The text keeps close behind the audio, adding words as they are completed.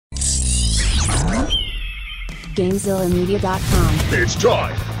GameZillaMedia.com. It's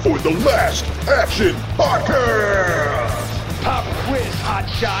time for the Last Action Podcast! Pop quiz, hot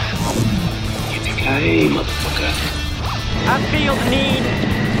shot. Yippee-ki-yay, motherfucker. I feel the need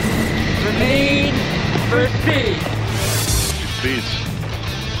for speed. Speeds,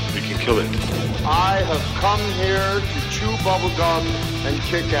 we can kill it. I have come here to chew bubblegum and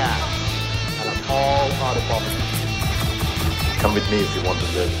kick ass. And I'm all out of bubblegum. Come with me if you want to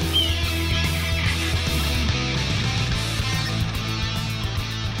live.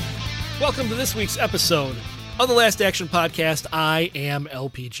 Welcome to this week's episode of the Last Action Podcast. I am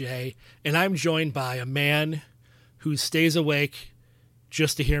LPJ, and I'm joined by a man who stays awake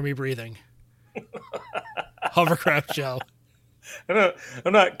just to hear me breathing. Hovercraft Joe.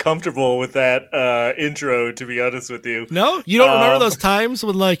 I'm not comfortable with that intro, to be honest with you. No? You don't remember those times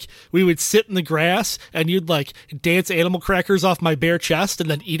when, like, we would sit in the grass and you'd, like, dance animal crackers off my bare chest and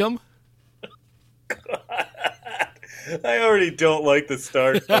then eat them? I already don't like the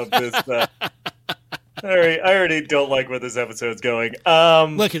start of this. I already don't like where this episode's going.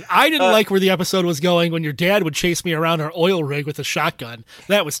 Look, I didn't like where the episode was going when your dad would chase me around our oil rig with a shotgun.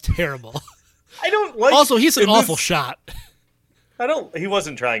 That was terrible. I don't like. Also, he's an awful shot. He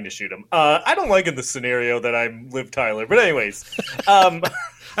wasn't trying to shoot him. I don't like in the scenario that I'm Liv Tyler. But anyways, I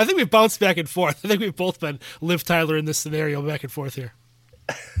think we've bounced back and forth. I think we've both been Liv Tyler in this scenario, back and forth here.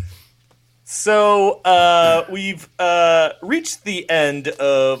 So we've reached the end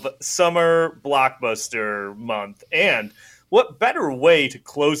of summer blockbuster month, and what better way to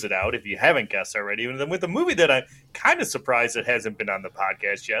close it out, if you haven't guessed already, than with a movie that I'm kind of surprised it hasn't been on the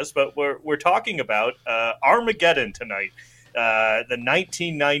podcast yet. But we're talking about Armageddon tonight, the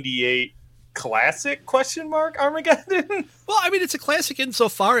 1998 classic ? Armageddon. Well, I mean, it's a classic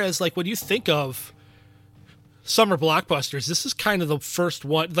insofar as, like, when you think of summer blockbusters, this is kind of the first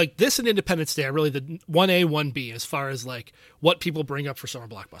one. Like, this and Independence Day are really the 1A, 1B as far as, like, what people bring up for summer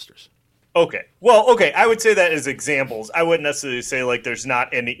blockbusters. Okay. Well, okay, I would say that as examples. I wouldn't necessarily say, like, there's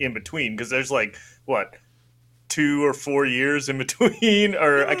not any in between, because there's, like, what, 2 or 4 years in between?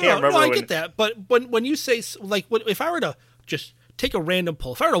 Or I can't remember. No, I get that. But when you say, like, if I were to just take a random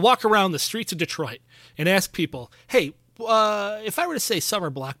poll, if I were to walk around the streets of Detroit and ask people, hey, if I were to say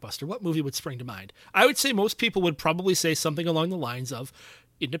summer blockbuster, what movie would spring to mind? I would say most people would probably say something along the lines of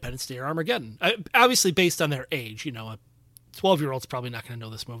Independence Day or Armageddon. Obviously based on their age. You know, a 12-year-old's probably not going to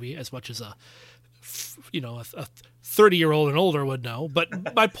know this movie as much as a 30-year-old and older would know.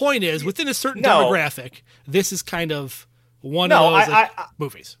 But my point is, within a certain demographic, this is kind of one of those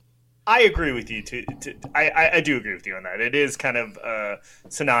movies. I agree with you. I do agree with you on that. It is kind of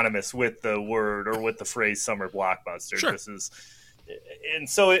synonymous with the word or with the phrase "summer blockbuster." Sure.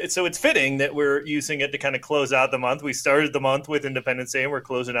 So it's fitting that we're using it to kind of close out the month. We started the month with Independence Day, and we're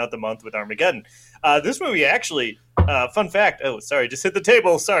closing out the month with Armageddon. This movie actually, fun fact. Oh, sorry, just hit the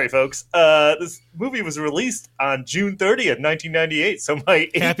table. Sorry, folks. This movie was released on June 30th, 1998. So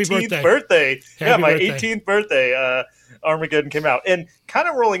my 18th birthday. My 18th birthday. Armageddon came out, and kind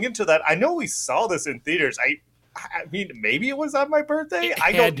of rolling into that, I know we saw this in theaters. I mean, maybe it was on my birthday.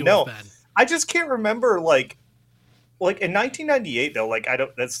 I don't know. I just can't remember. Like in 1998, though. Like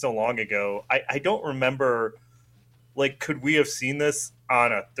that's so long ago. I don't remember. Like, could we have seen this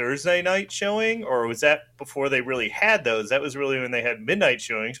on a Thursday night showing, or was that before they really had those? That was really when they had midnight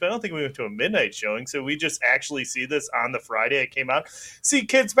showings, but I don't think we went to a midnight showing, so we just actually see this on the Friday it came out. See,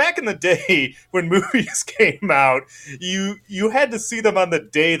 kids, back in the day when movies came out, you had to see them on the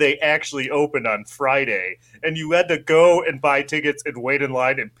day they actually opened on Friday, and you had to go and buy tickets and wait in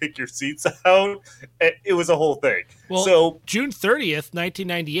line and pick your seats out. It was a whole thing. Well, so June 30th,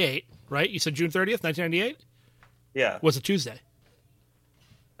 1998, right? You said June 30th, 1998? Yeah. Was a Tuesday.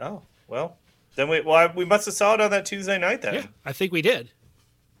 Oh, well, then we must have saw it on that Tuesday night then. Yeah, I think we did.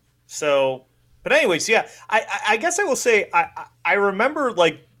 So, but anyways, yeah, I guess I will say I remember,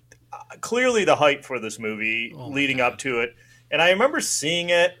 like, clearly the hype for this movie leading up to it. And I remember seeing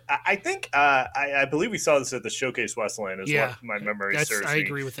it. I think, I believe we saw this at the Showcase Westland is what my memory serves me. I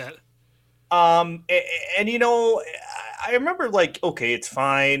agree with that. And you know, I remember, like, okay, it's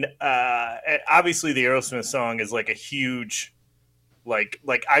fine. Obviously the Aerosmith song is like a huge, like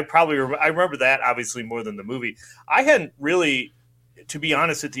I remember that obviously more than the movie. I hadn't really, to be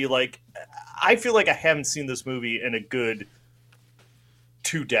honest with you, like, I feel like I haven't seen this movie in a good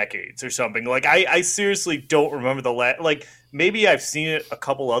 2 decades or something. Like, I seriously don't remember like, maybe I've seen it a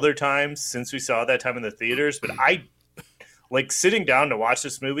couple other times since we saw it that time in the theaters, but I, like, sitting down to watch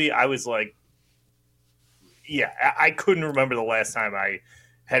this movie, I was like, yeah, I couldn't remember the last time I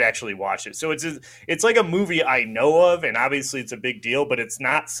had actually watched it. So it's like a movie I know of, and obviously it's a big deal, but it's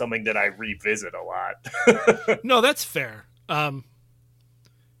not something that I revisit a lot. No, that's fair. So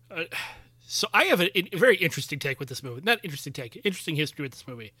I have a very interesting take with this movie. Not interesting take, interesting history with this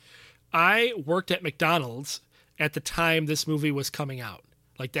movie. I worked at McDonald's at the time this movie was coming out,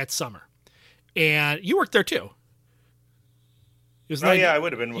 like that summer. And you worked there too. Yeah, I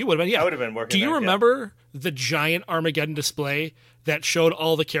would have been. You would have been, yeah. I would have been working. Do you there, remember the giant Armageddon display that showed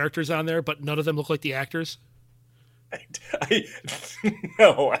all the characters on there, but none of them look like the actors?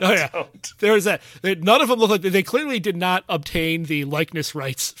 No, I don't. There was that. None of them look like they clearly did not obtain the likeness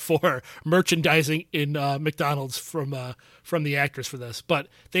rights for merchandising in McDonald's from the actors for this, but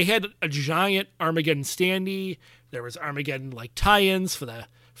they had a giant Armageddon standee. There was Armageddon like tie-ins for the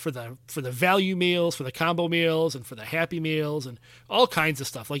value meals, for the combo meals, and for the Happy Meals, and all kinds of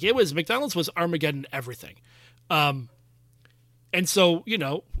stuff. Like McDonald's was Armageddon everything, and so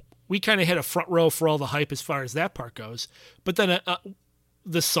we kind of had a front row for all the hype as far as that part goes. But then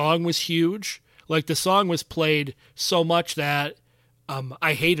the song was huge. Like the song was played so much that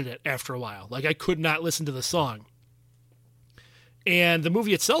I hated it after a while. Like I could not listen to the song. And the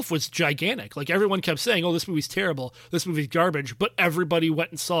movie itself was gigantic. Like everyone kept saying, "Oh, this movie's terrible. This movie's garbage." But everybody went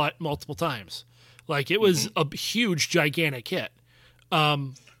and saw it multiple times. Like it was a huge, gigantic hit.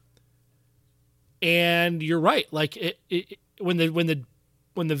 And you're right. Like when the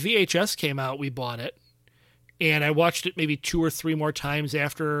VHS came out, we bought it, and I watched it maybe 2 or 3 more times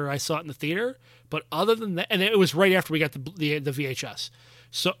after I saw it in the theater. But other than that, and it was right after we got the VHS.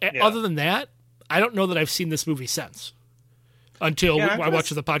 So other than that, I don't know that I've seen this movie since. Until I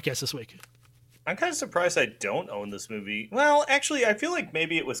watched the podcast this week. I'm kind of surprised I don't own this movie. Well, actually, I feel like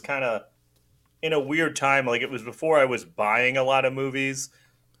maybe it was kind of in a weird time. Like it was before I was buying a lot of movies.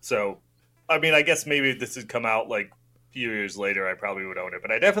 So, I mean, I guess maybe if this had come out like a few years later, I probably would own it.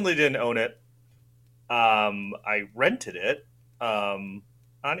 But I definitely didn't own it. I rented it on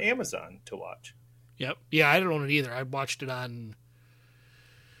Amazon to watch. Yep. Yeah, I didn't own it either. I watched it on...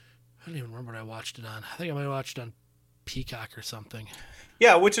 I don't even remember what I watched it on. I think I might have watched it on Peacock or something.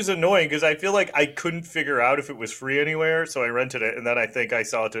 Yeah, which is annoying because I feel like I couldn't figure out if it was free anywhere, so I rented it, and then I think I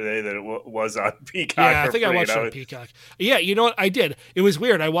saw today that it was on Peacock. Yeah, I think I watched it on Peacock. Yeah, you know what? I did. It was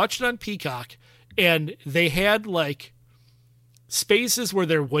weird. I watched it on Peacock, and they had like spaces where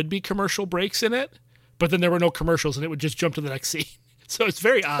there would be commercial breaks in it, but then there were no commercials, and it would just jump to the next scene. So it's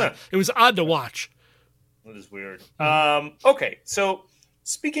very odd. It was odd to watch. That is weird. Okay, so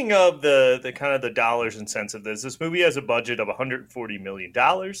speaking of the kind of the dollars and cents of this movie has a budget of $140 million,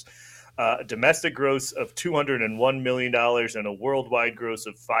 a domestic gross of $201 million, and a worldwide gross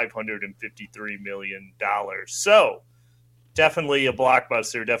of $553 million. So definitely a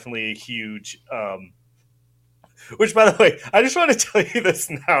blockbuster, definitely a huge... which, by the way, I just want to tell you this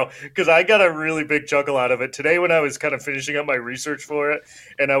now because I got a really big chuckle out of it today when I was kind of finishing up my research for it,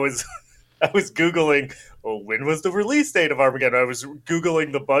 and I was Googling, when was the release date of Armageddon? I was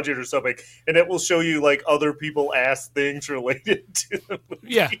Googling the budget or something, and it will show you like other people ask things related to the movie.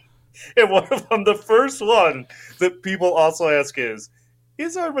 Yeah. And one of them, the first one that people also ask is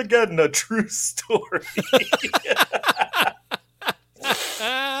Armageddon a true story?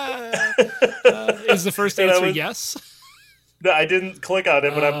 Is the first answer yes? No, I didn't click on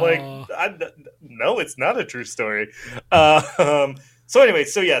it, but I'm like, no, it's not a true story. So anyway,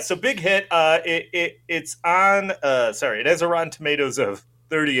 so big hit. It's on. It has a Rotten Tomatoes of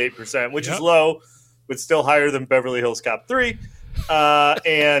 38%, which is low, but still higher than Beverly Hills Cop 3. And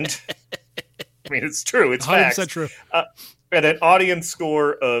I mean, it's true. It's 100% facts. True. And an audience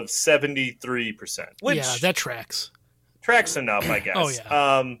score of 73%, which that tracks. Tracks enough, I guess. Oh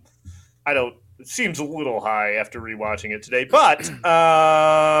yeah. I don't. It seems a little high after rewatching it today, but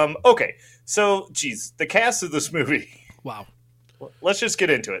okay. So, the cast of this movie. Wow. Let's just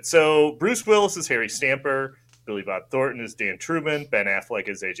get into it. So, Bruce Willis is Harry Stamper, Billy Bob Thornton is Dan Truman, Ben Affleck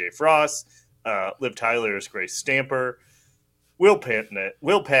is AJ Frost, Liv Tyler is Grace Stamper, Will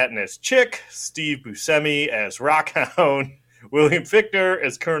Patton as Chick, Steve Buscemi as Rockhound, William Fichtner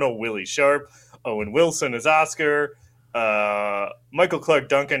as Colonel Willie Sharp, Owen Wilson as Oscar, Michael Clark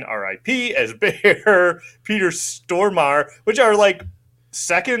Duncan, R.I.P. as Bear, Peter Stormare, which are like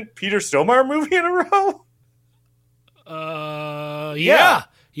second Peter Stormare movie in a row. Yeah,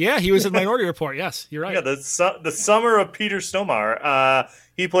 he was in Minority Report. Yes, you're right. Yeah, the summer of Peter Stormare.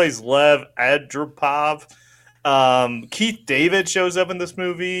 He plays Lev Andropov. Keith David shows up in this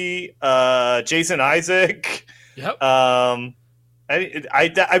movie. Jason Isaac. Yep. I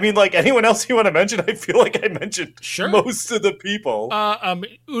mean, like anyone else you want to mention? I feel like I mentioned most of the people.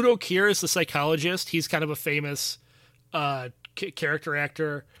 Udo Kier is the psychologist. He's kind of a famous character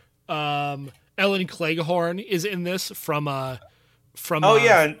actor. Ellen Cleghorn is in this from Oh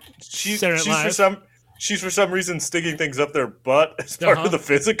yeah, and Saturday Night Live. she's for some reason sticking things up their butt as part of the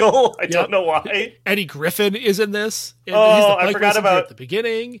physical. I don't know why. Eddie Griffin is in this. He's the I bike forgot racer about at the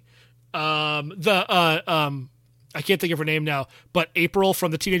beginning. I can't think of her name now, but April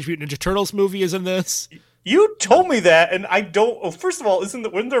from the Teenage Mutant Ninja Turtles movie is in this. You told me that, and I don't. Well, first of all,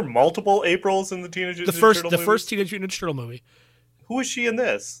 weren't there multiple Aprils in the Teenage Mutant Ninja Turtle movies? First Teenage Mutant Ninja Turtle movie. Who is she in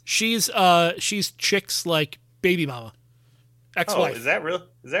this? She's Chick's like baby mama, ex-wife. Oh, is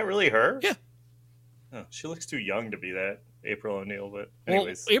that really her? Yeah. Oh, she looks too young to be that April O'Neil, but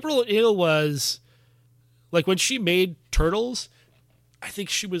anyways. Well, April O'Neil was like when she made Turtles, I think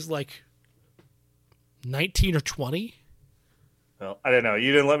she was like 19 or 20. Well, I don't know.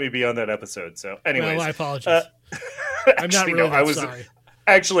 You didn't let me be on that episode, so anyways. Well, I apologize. I'm not really sorry.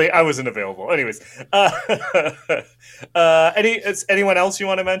 Actually, I wasn't available. Anyways, anyone else you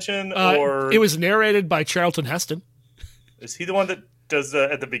want to mention? Or it was narrated by Charlton Heston. Is he the one that does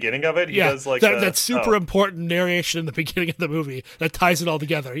at the beginning of it? He does like that super important narration in the beginning of the movie that ties it all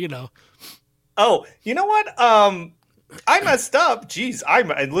together. You know. Oh, you know what? I messed up. Jeez,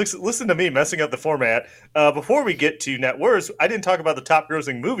 listen to me messing up the format. Before we get to net worths, I didn't talk about the top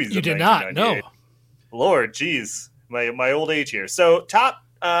grossing movies. You did not. No. Lord, jeez, my old age here. So top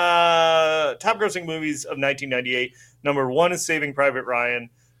grossing movies of 1998. Number 1 is Saving Private Ryan.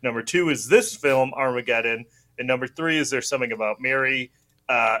 Number 2 is this film, Armageddon. And number 3 is There's Something About Mary.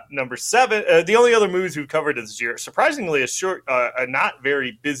 Number 7, the only other movies we've covered this year, surprisingly a not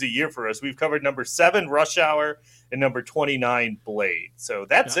very busy year for us. We've covered number 7, Rush Hour, and number 29, Blade. So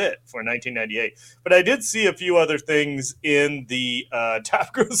that's it for 1998. But I did see a few other things in the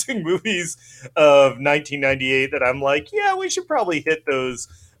top grossing movies of 1998 that I'm like, yeah, we should probably hit those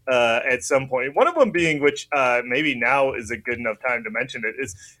at some point. One of them being, which maybe now is a good enough time to mention it,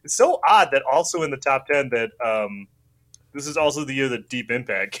 is it's so odd that also in the top 10 that this is also the year that Deep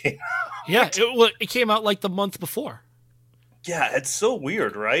Impact came out. Yeah, it came out like the month before. Yeah, it's so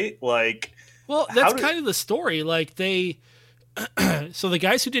weird, right? Like, well, that's kind of the story. Like so the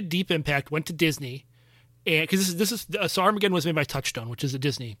guys who did Deep Impact went to Disney, and because this is so Armageddon was made by Touchstone, which is a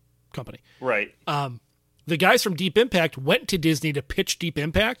Disney company, right? The guys from Deep Impact went to Disney to pitch Deep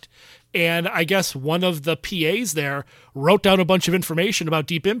Impact, and I guess one of the PAs there wrote down a bunch of information about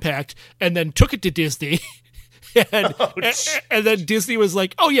Deep Impact and then took it to Disney. And then Disney was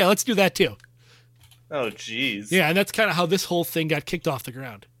like, oh, yeah, let's do that too. Oh, geez. Yeah, and that's kind of how this whole thing got kicked off the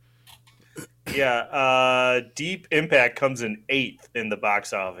ground. Yeah, Deep Impact comes in 8th in the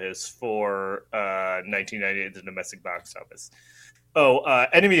box office for 1998, the domestic box office. Oh,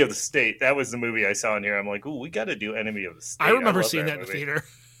 Enemy of the State. That was the movie I saw in here. I'm like, ooh, we got to do Enemy of the State. I remember seeing that in the theater.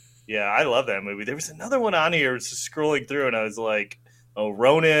 Yeah, I love that movie. There was another one on here. I was just scrolling through, and I was like, oh,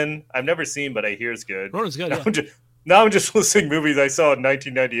 Ronin. I've never seen, but I hear it's good. Ronin's good, Now I'm just listing movies I saw in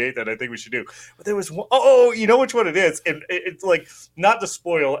 1998 that I think we should do. But there was one, you know which one it is? And it's like, not to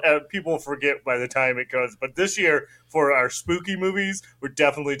spoil, people forget by the time it goes. But this year, for our spooky movies, we're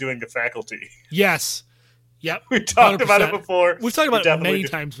definitely doing The Faculty. Yes. Yep. We talked 100%. About it before. We've talked about it many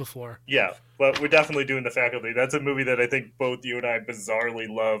times before. Yeah, but we're definitely doing The Faculty. That's a movie that I think both you and I bizarrely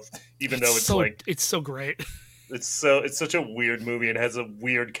love, even though it's like... It's so great. It's such a weird movie and has a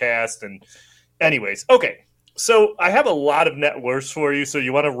weird cast. And anyways, okay. So I have a lot of net worths for you, so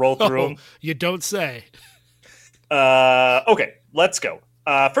you want to roll through them? You don't say. Okay, let's go.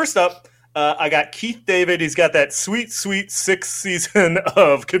 First up, I got Keith David. He's got that sweet 6th season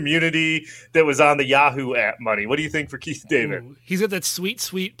of Community that was on the Yahoo app money. What do you think for Keith David? Ooh, he's got that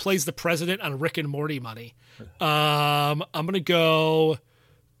sweet plays the president on Rick and Morty money. I'm going to go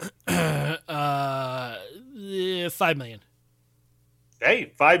 $5 million.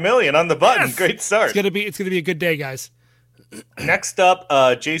 Hey, $5 million on the button. Yes! Great start. It's gonna be a good day, guys. Next up,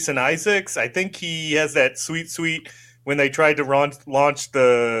 Jason Isaacs. I think he has that sweet when they tried to launch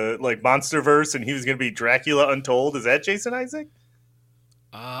the MonsterVerse and he was gonna be Dracula Untold. Is that Jason Isaac?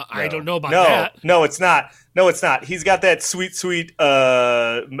 No. I don't know about that. No, it's not. He's got that sweet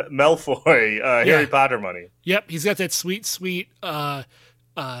Malfoy Harry Potter money. Yep, he's got that sweet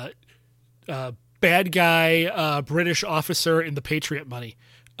bad guy British officer in the Patriot money.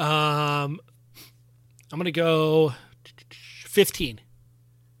 I'm going to go 15.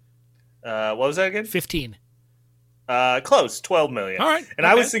 What was that again? 15. Close, 12 million. All right. And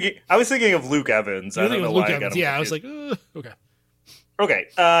okay. I was thinking of Luke Evans. I don't know why I got him. Yeah, I was like, okay. Okay,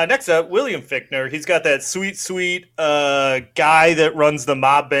 next up, William Fichtner. He's got that sweet guy that runs the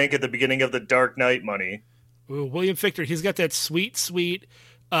mob bank at the beginning of The Dark Knight money. Ooh, William Fichtner. He's got that sweet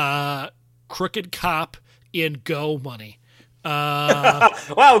crooked cop in Go money.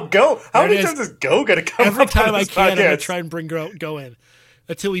 Wow, Go! How many times is Go going to come Every up time on I this can, I'm going to podcast? try and bring Go in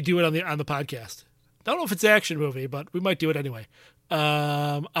until we do it on the podcast. Don't know if it's an action movie, but we might do it anyway.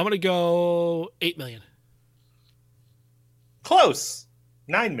 I'm going to go $8 million. Close.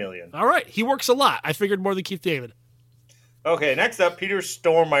 $9 million. All right. He works a lot. I figured more than Keith David. Okay, next up, Peter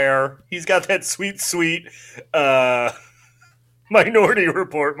Stormare. He's got that sweet Minority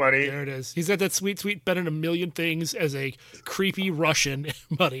Report money. There it is. He's got that sweet bet in a million things as a creepy Russian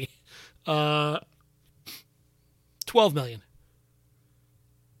money. $12 million.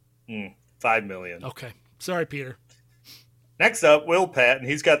 $5 million. Okay. Sorry, Peter. Next up, Will Patton.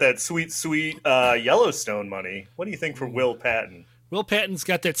 He's got that sweet Yellowstone money. What do you think for Will Patton? Will Patton's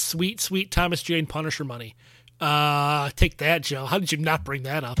got that sweet Thomas Jane Punisher money. Take that, Joe. How did you not bring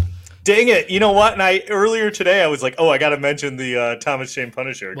that up? Dang it. You know what? And earlier today I was like, I got to mention the Thomas Jane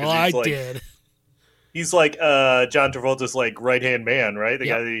Punisher. Well, I did. He's like John Travolta's like right-hand man, right? The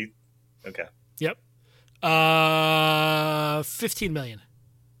guy that he... Okay. Yep. $15 million.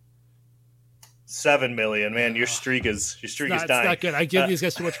 $7 million. Man, your streak is dying. It's not good. I give these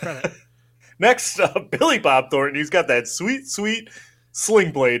guys too much credit. Next up, Billy Bob Thornton. He's got that sweet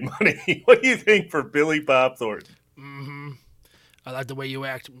Sling Blade money. What do you think for Billy Bob Thornton? I like the way you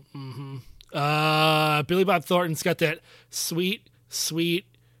act. Billy Bob Thornton's got that sweet.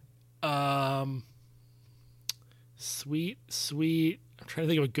 I'm trying to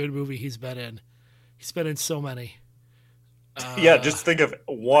think of a good movie he's been in. He's been in so many. Just think of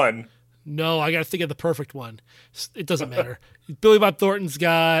one. No, I got to think of the perfect one. It doesn't matter. Billy Bob Thornton's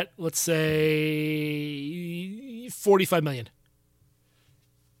got, let's say, $45 million.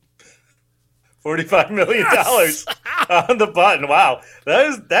 $45 million on the button. Wow,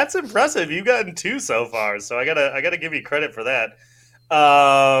 that's impressive. You've gotten 2 so far, so I gotta give you credit for that.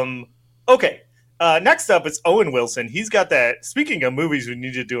 Okay. Next up, it's Owen Wilson. He's got that. Speaking of movies we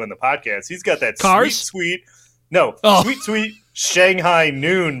need to do on the podcast, he's got that Cars? sweet Shanghai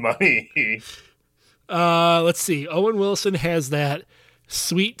Noon money. Let's see. Owen Wilson has that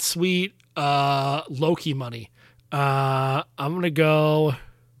sweet Loki money. I'm gonna go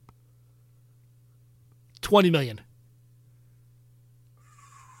 $20 million.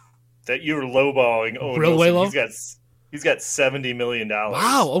 That you're lowballing Owen Real Wilson. way low? He's got $70 million.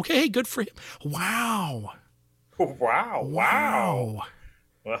 Wow. Okay. Good for him. Wow. Wow.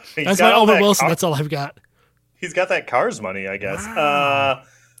 Well, That's my Owen Wilson. That's all I've got. He's got that Cars money, I guess. Wow.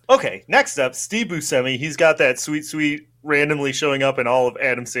 Okay. Next up, Steve Buscemi. He's got that sweet randomly showing up in all of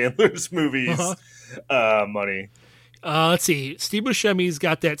Adam Sandler's movies money. Let's see. Steve Buscemi's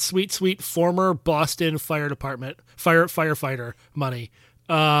got that sweet former Boston fire department firefighter money.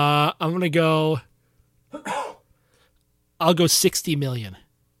 I'm gonna go. I'll go $60 million.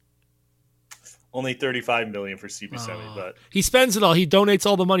 Only $35 million for Steve Buscemi, but he spends it all. He donates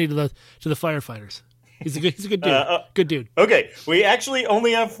all the money to the firefighters. He's a good dude. Good dude. Okay, we actually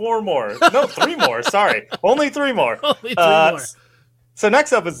only have 4 more. No, 3 more. Sorry, only 3 more. Only 3 more. So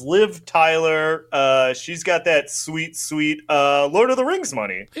next up is Liv Tyler. She's got that sweet Lord of the Rings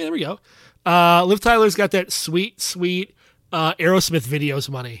money. Hey, there we go. Liv Tyler's got that sweet Aerosmith videos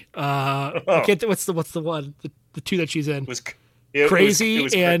money. I can't. What's the one? The 2 that she's in. Crazy.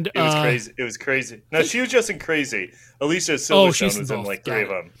 It was crazy. No, she was just in Crazy. Alicia Silverstone was in like 3 of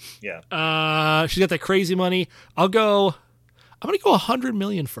them. Yeah. She's got that crazy money. I'm gonna go $100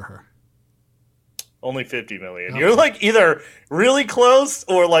 million for her. Only $50 million. You're like either really close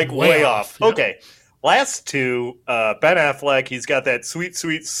or like way off. Yep. Okay. Last 2, Ben Affleck. He's got that sweet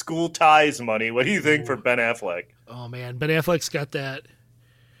school ties money. What do you think for Ben Affleck? Oh man, Ben Affleck's got that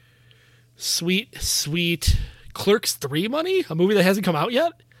sweet Clerks 3 money, a movie that hasn't come out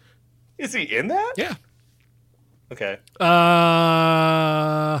yet. Is he in that? Yeah. Okay.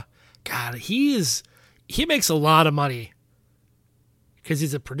 God, he makes a lot of money because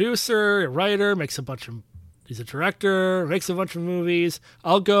he's a producer, a writer, he's a director, makes a bunch of movies.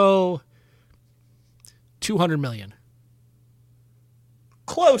 I'll go $200 million.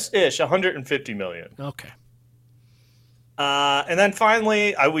 Close-ish, $150 million. Okay. And then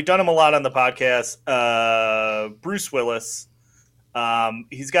finally, we've done him a lot on the podcast. Bruce Willis.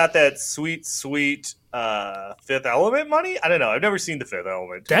 He's got that sweet Fifth Element money. I don't know. I've never seen The Fifth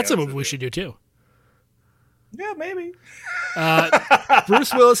Element. That's a movie we should do too. Yeah, maybe.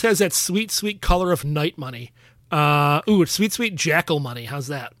 Bruce Willis has that sweet Color of Night money. Sweet Jackal money. How's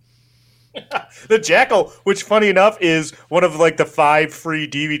that? The Jackal, which funny enough is one of like the 5 free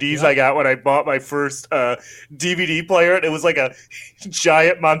DVDs I got when I bought my first DVD player. And it was like a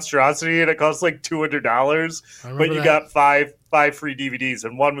giant monstrosity, and it cost like $200. But you got five free DVDs,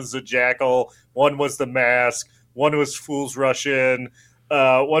 and one was The Jackal, one was The Mask, One was Fools Rush In.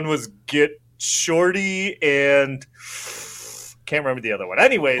 One was Get Shorty, and can't remember the other one.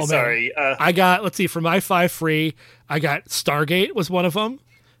 Anyway, sorry. I got, let's see, for my 5 free, I got Stargate was one of them.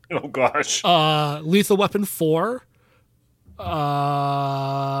 Oh, gosh. Lethal Weapon 4.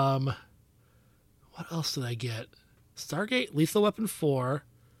 What else did I get? Stargate, Lethal Weapon 4.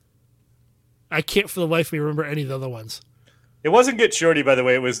 I can't for the life of me remember any of the other ones. It wasn't Get Shorty, by the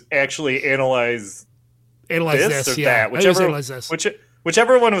way. It was actually Analyze this or yeah. that. Whichever, Analyze This.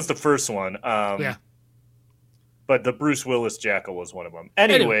 Whichever one was the first one. Yeah. But the Bruce Willis Jackal was one of them.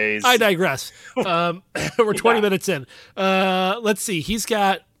 Anyways. I digress. We're 20 minutes in. Let's see. He's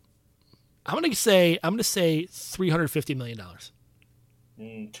got, I'm going to say $350 million.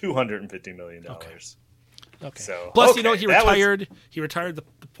 $250 million. Okay. So, plus, he retired. He retired. The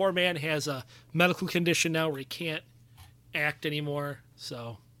poor man has a medical condition now where he can't act anymore.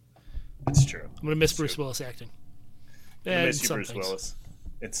 So it's true. I'm going to miss Bruce Willis acting. I miss you, Bruce Willis.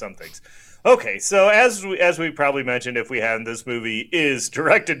 In some things. Okay, so as we probably mentioned, if we hadn't, this movie is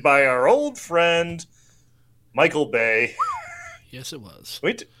directed by our old friend Michael Bay. Yes, it was.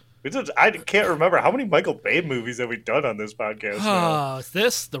 I can't remember how many Michael Bay movies have we done on this podcast.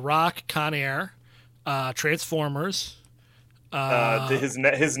 This, The Rock, Con Air, Transformers. His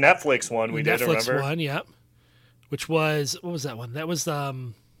Netflix one we did, remember? Netflix one, yep. Which was, what was that one? That was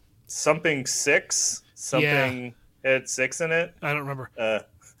something 6. Something had 6 in it. I don't remember.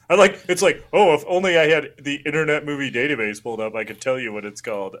 It's like, oh, if only I had the Internet Movie Database pulled up, I could tell you what it's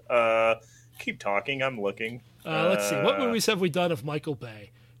called. Keep talking, I'm looking. Let's see. What movies have we done of Michael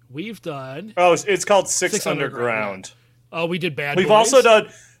Bay? We've done... Oh, it's called Six Underground. Oh, we did Bad Boys. We've also done...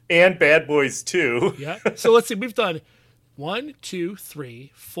 And Bad Boys 2. Yeah. So let's see. We've done 1, 2,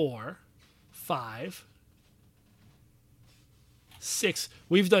 3, 4, 5, 6.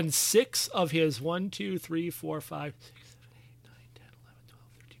 We've done 6 of his 1, 2, 3, 4, 5, 6, 7, 8, 9, 10, 11, 12,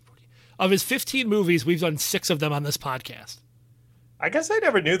 13, 14. Of his 15 movies, we've done 6 of them on this podcast. I guess I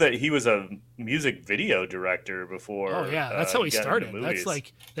never knew that he was a music video director before. Oh yeah, that's how he started. That's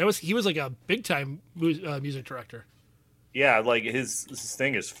like he was like a big time music director. Yeah, like his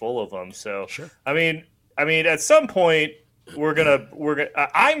thing is full of them. So sure. I mean, at some point I'm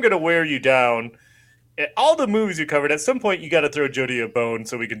gonna wear you down. All the movies you covered. At some point, you got to throw Jody a bone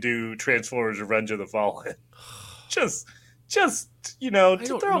so we can do Transformers: Revenge of the Fallen. just throw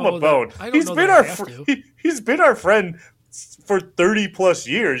him a bone. He's been our friend for 30 plus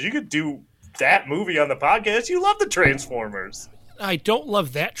years. You could do that movie on the podcast. You love the Transformers. I don't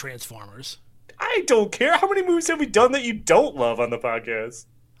love that Transformers. I don't care. How many movies have we done that you don't love on the podcast?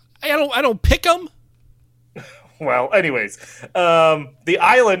 I don't pick them. Well, anyways, The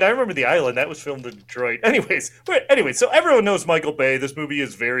Island. I remember The Island. That was filmed in Detroit. Anyways, so everyone knows Michael Bay. This movie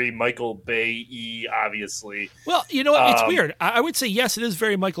is very Michael Bay-y, obviously. Well, you know what? It's weird. I would say yes, it is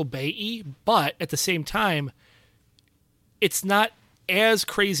very Michael Bay-y, but at the same time, it's not as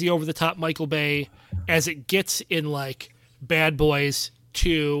crazy over the top Michael Bay as it gets in like Bad Boys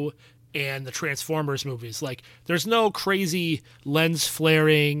 2 and the Transformers movies. Like, there's no crazy lens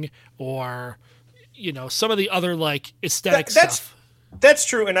flaring or, some of the other like aesthetic stuff. That's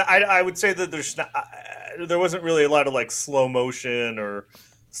true, and I would say that there wasn't really a lot of like slow motion or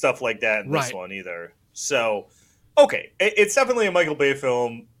stuff like that in this one either. So, okay, it's definitely a Michael Bay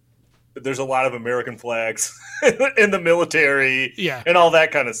film. There's a lot of American flags in the military and all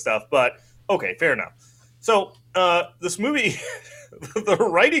that kind of stuff. But, okay, fair enough. So, this movie, the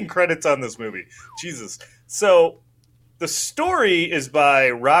writing credits on this movie, Jesus. So, the story is by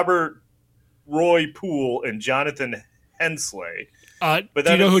Robert Roy Poole and Jonathan Hensley. Do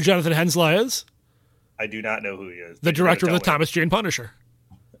you know who Jonathan Hensley is? I do not know who he is. The director of the Thomas Jane Punisher.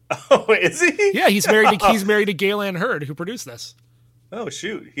 Oh, is he? Yeah, he's married to Gale Ann Hurd, who produced this. Oh,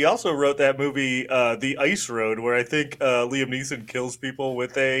 shoot. He also wrote that movie, The Ice Road, where I think Liam Neeson kills people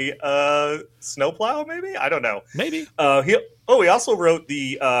with a snowplow, maybe? I don't know. Maybe. He also wrote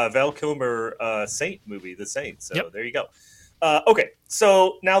the Val Kilmer Saint movie, The Saint. So There you go. Okay,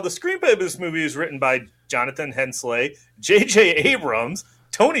 so now the screenplay of this movie is written by Jonathan Hensley, J.J. Abrams,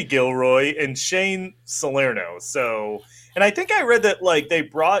 Tony Gilroy, and Shane Salerno. So, and I think I read that like they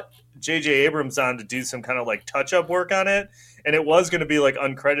brought J.J. Abrams on to do some kind of like touch-up work on it, and it was going to be like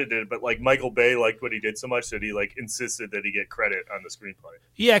uncredited, but like Michael Bay liked what he did so much that he like insisted that he get credit on the screenplay.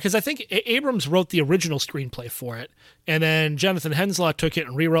 Yeah, because I think Abrams wrote the original screenplay for it, and then Jonathan Hensley took it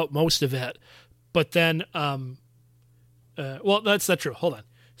and rewrote most of it. But then, well, that's not true. Hold on.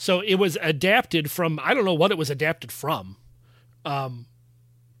 So it was adapted from, I don't know what it was adapted from.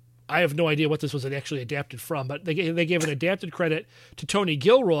 I have no idea what this was actually adapted from, but they gave an adapted credit to Tony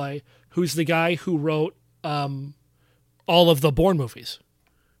Gilroy, who's the guy who wrote all of the Bourne movies.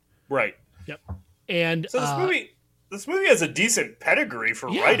 Right. Yep. And so this movie has a decent pedigree for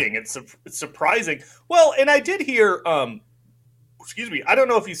writing. It's surprising. Well, and I did hear, excuse me, I don't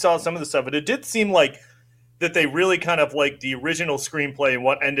know if you saw some of the stuff, but it did seem like that they really kind of like the original screenplay and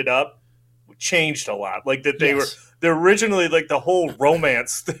what ended up changed a lot. Like that they're originally like the whole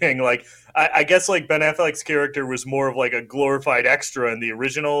romance thing. Like I guess like Ben Affleck's character was more of like a glorified extra in the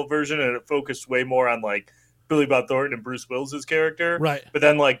original version, and it focused way more on like Billy Bob Thornton and Bruce Willis's character. Right. But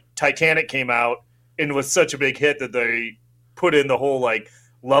then like Titanic came out and was such a big hit that they put in the whole like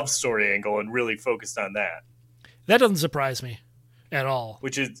love story angle and really focused on that. That doesn't surprise me at all.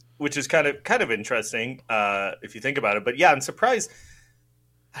 Which is kind of interesting if you think about it. But yeah, I'm surprised.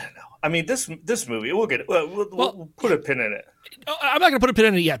 I don't know. I mean, this movie, we'll put a pin in it. I'm not going to put a pin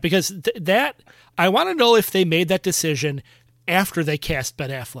in it yet because that I want to know if they made that decision after they cast Ben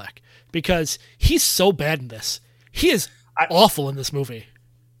Affleck, because he's so bad in this. He is awful in this movie.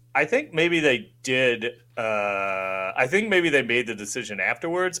 I think maybe they did. I think maybe they made the decision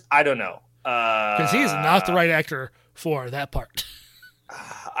afterwards. I don't know. Because he is not the right actor for that part.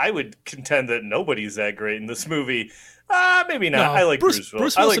 I would contend that nobody's that great in this movie. Maybe not. No, I like Bruce Willis.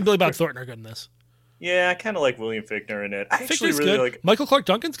 Bruce Willis and Billy Bob Thornton are good in this. Yeah, I kind of like William Fichtner in it. I actually Fichtner's really good. like Michael Clark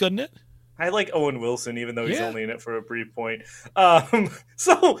Duncan's good in it. I like Owen Wilson, even though he's only in it for a brief point.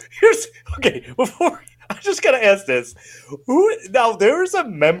 So here's before I just gotta ask this: there is a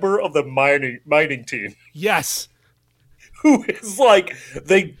member of the mining team. Yes. Who is like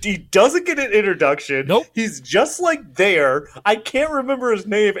he doesn't get an introduction. Nope. He's just like there. I can't remember his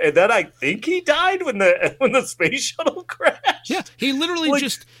name, and then I think he died when the space shuttle crashed. Yeah, he literally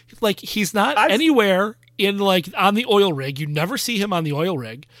he's not anywhere in on the oil rig. You never see him on the oil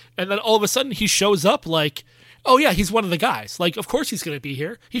rig, and then all of a sudden he shows up like, oh yeah, he's one of the guys. Like, of course he's going to be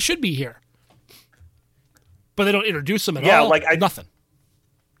here. He should be here. But they don't introduce him at all. Nothing.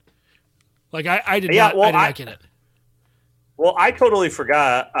 Like I did not get it. Well, I totally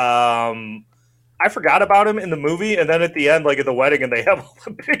forgot. I forgot about him in the movie, and then at the end, like at the wedding, and they have all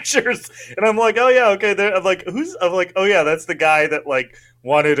the pictures, and I'm like, oh yeah, okay. I'm like, oh yeah, that's the guy that like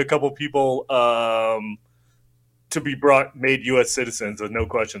wanted a couple people to be made U.S. citizens with no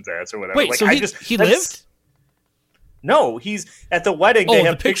questions asked or whatever. Wait, like, so he lived? No, he's at the wedding. They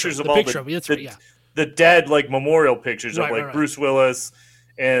have pictures of all the dead, like memorial pictures of Bruce Willis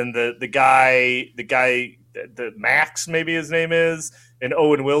and the guy. The Max, maybe his name is, and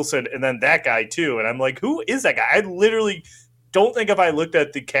Owen Wilson, and then that guy too. And I'm like, who is that guy? I literally don't think if I looked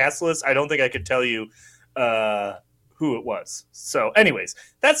at the cast list, I don't think I could tell you who it was. So anyways,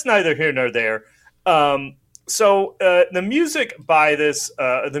 that's neither here nor there. So the music by this,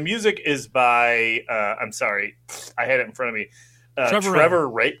 the music is by, I'm sorry, I had it in front of me. Trevor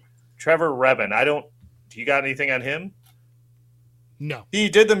Rabin. Do you got anything on him? No. He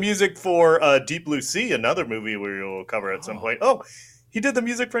did the music for Deep Blue Sea, another movie we will cover at some point. Oh, he did the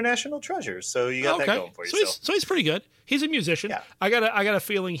music for National Treasure, so you got that going for yourself. So he's pretty good. He's a musician. Yeah. I got a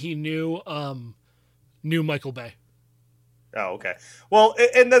feeling he knew Michael Bay. Oh, okay. Well,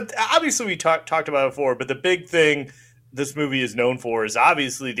 and obviously we talked about it before, but the big thing this movie is known for is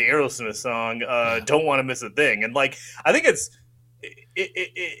obviously the Aerosmith song "Don't Want to Miss a Thing," and like I think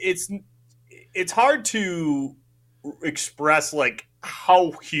it's hard to express like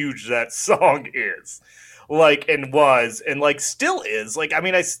how huge that song is, like, and was, and like still is. Like, I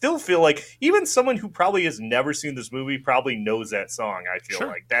mean, I still feel like even someone who probably has never seen this movie probably knows that song. I feel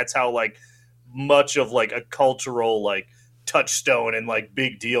like that's how like much of like a cultural like touchstone and like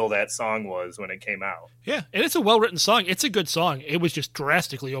big deal that song was when it came out. Yeah, and it's a well-written song. It's a good song. It was just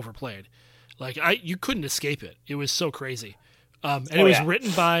drastically overplayed. Like you couldn't escape it. It was so crazy. And it was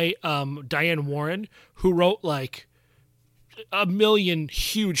written by Diane Warren, who wrote like a million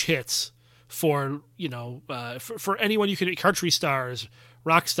huge hits for for anyone you could, country stars,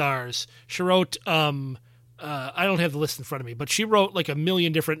 rock stars. She wrote I don't have the list in front of me, but she wrote like a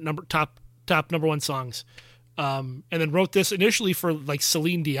million different top number one songs. And then wrote this initially for like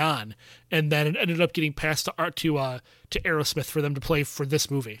Celine Dion, and then it ended up getting passed to Aerosmith for them to play for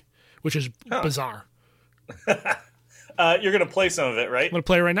this movie, which is bizarre. You're gonna play some of it, right? I'm gonna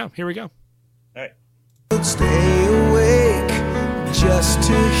play it right now. Here we go. All right. Stay awake just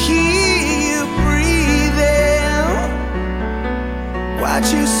to hear you breathing.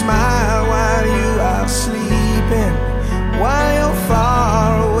 Watch you smile while you are sleeping, while you're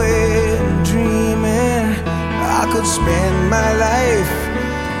far away and dreaming. I could spend my life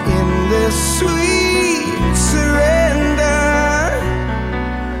in this sweet surrender.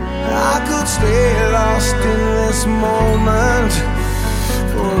 I could stay lost in this moment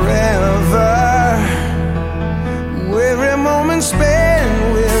forever.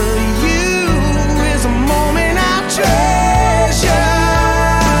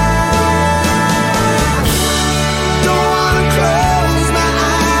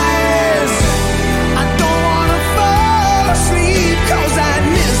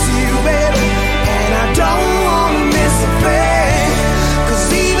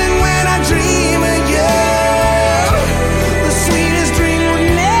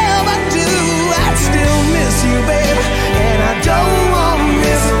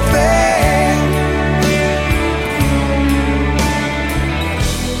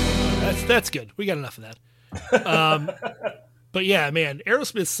 That's good. We got enough of that. But yeah, man,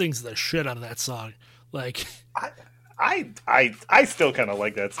 Aerosmith sings the shit out of that song. Like, I still kind of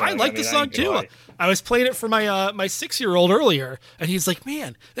like that song. I like the song too. I was playing it for my my 6-year-old earlier, and he's like,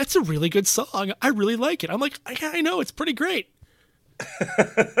 "Man, that's a really good song. I really like it." I'm like, I know, it's pretty great.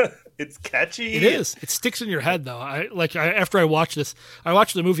 It's catchy. It is. It sticks in your head, though. After I watched this, I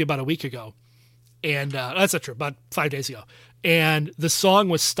watched the movie about a week ago, and that's not true, about 5 days ago, and the song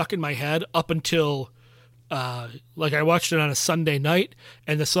was stuck in my head up until, I watched it on a Sunday night,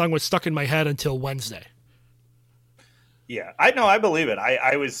 and the song was stuck in my head until Wednesday. Yeah, I know. I believe it.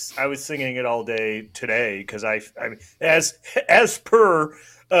 I was singing it all day today because I mean, as per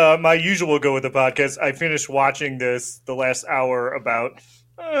my usual go with the podcast, I finished watching the last hour about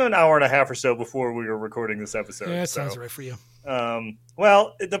an hour and a half or so before we were recording this episode. Yeah, that sounds right for you.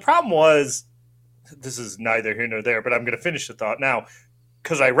 Well, the problem was, this is neither here nor there, but I'm going to finish the thought now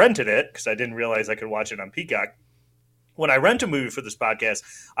because I rented it because I didn't realize I could watch it on Peacock. When I rent a movie for this podcast,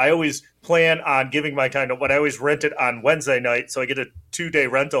 I always plan on giving my time to what I always rent it on Wednesday night. So I get a 2-day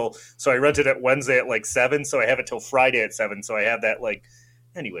rental. So I rent it at Wednesday at like 7. So I have it till Friday at 7. So I have that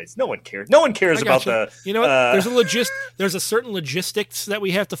anyways, no one cares. No one cares about the, you know what? There's a certain logistics that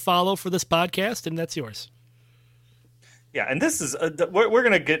we have to follow for this podcast, and that's yours. Yeah. And this is, we're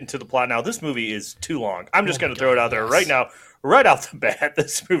going to get into the plot now. This movie is too long. I'm just going to throw it out there right now, right off the bat.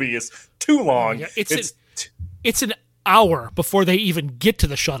 This movie is too long. Yeah, it's an hour before they even get to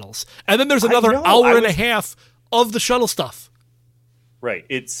the shuttles, and then there's another hour and a half of the shuttle stuff. Right,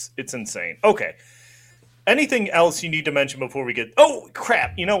 it's insane. Okay, anything else you need to mention before we get? Oh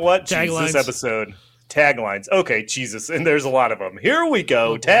crap! You know what? Taglines. This episode taglines. Okay, Jesus, and there's a lot of them. Here we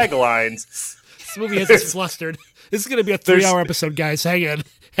go. Taglines. This movie has us flustered. This is going to be a 3-hour episode, guys. Hang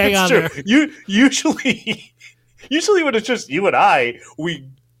on true. there. Usually when it's just you and I, we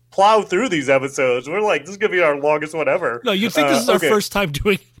plow through these episodes. We're like, this is gonna be our longest one ever. No, you think this is our first time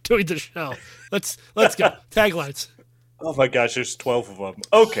doing the show? Let's go. Taglines. Oh my gosh, there's 12 of them.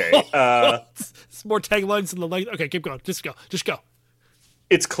 Okay, it's more taglines than the length. Okay, keep going. Just go.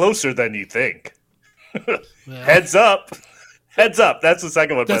 It's closer than you think. Heads up. That's the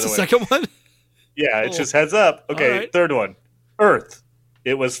second one. That's by the way. Second one. Yeah, it's just heads up. Okay, right. Third one. Earth.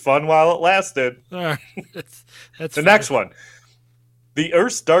 It was fun while it lasted. All right, that's the next one. The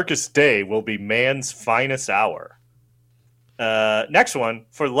Earth's darkest day will be man's finest hour. Next one,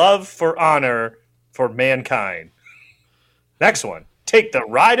 for love, for honor, for mankind. Next one, take the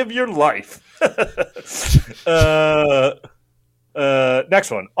ride of your life. Next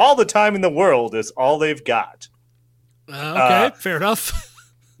one, all the time in the world is all they've got. Okay, fair enough.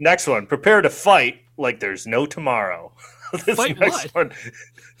 Next one, prepare to fight like there's no tomorrow. Fight what? One,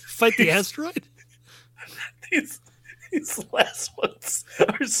 fight the asteroid? These last ones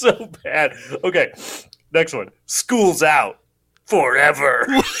are so bad. Okay, next one. School's out forever.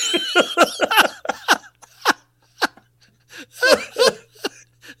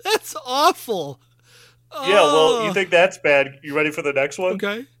 That's awful. Yeah, well, you think that's bad. You ready for the next one?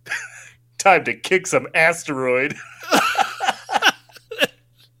 Okay. Time to kick some asteroid.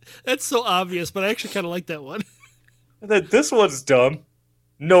 That's so obvious, but I actually kind of like that one. This one's dumb.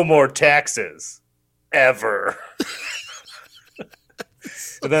 No more taxes. Ever.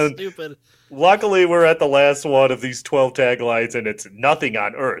 And then, stupid. Luckily, we're at the last one of these 12 taglines, and it's nothing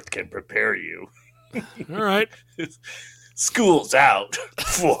on earth can prepare you. All right. School's out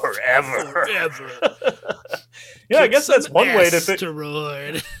forever. Yeah, I guess that's one way to think.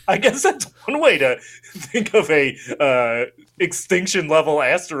 I guess that's one way to think of a extinction level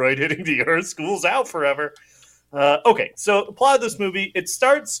asteroid hitting the Earth. School's out forever. Okay, so the plot of this movie, it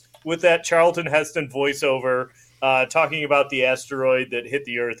starts with that Charlton Heston voiceover talking about the asteroid that hit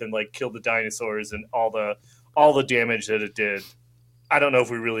the Earth and killed the dinosaurs and all the damage that it did. I don't know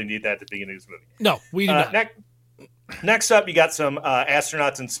if we really need that at the beginning of this movie. No, we do not. Next up, you got some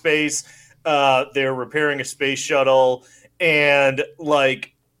astronauts in space. They're repairing a space shuttle, and it's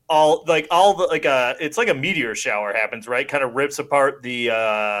like a meteor shower happens, right? Kind of rips apart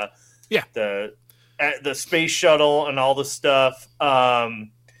the space shuttle and all the stuff.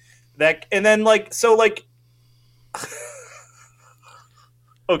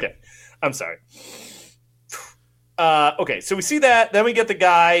 Okay, I'm sorry. Okay, so we see that. Then we get the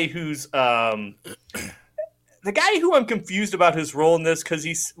guy who's the guy who I'm confused about his role in this, because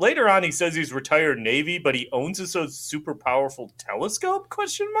he's later on he says he's retired Navy, but he owns this super powerful telescope ?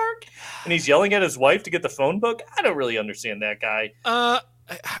 And he's yelling at his wife to get the phone book. I don't really understand that guy.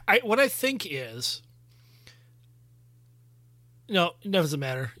 What I think is, no, it doesn't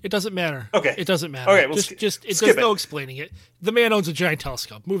matter. It doesn't matter. Okay, it doesn't matter. Okay, well, there's no explaining it. The man owns a giant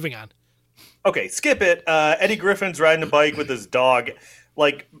telescope. Moving on. Okay, skip it. Eddie Griffin's riding a bike with his dog.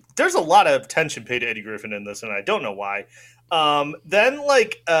 Like, there's a lot of attention paid to Eddie Griffin in this, and I don't know why. Then,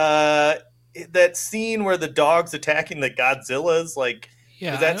 like, that scene where the dog's attacking the Godzillas, like,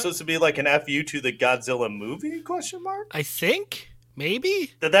 Yeah, is that supposed to be like an FU to the Godzilla movie? Question mark. I think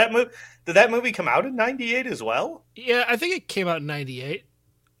maybe. Did that movie come out in '98 as well? Yeah, I think it came out in '98.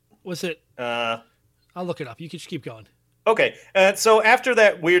 Was it? Uh, I'll look it up. You can just keep going. Okay, so after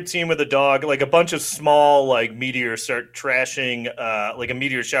that weird scene with the dog, like a bunch of small like meteors start trashing, like a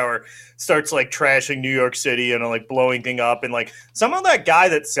meteor shower starts like trashing New York City and like blowing thing up, and like somehow that guy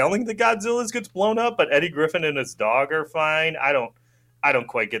that's selling the Godzillas gets blown up, but Eddie Griffin and his dog are fine. I don't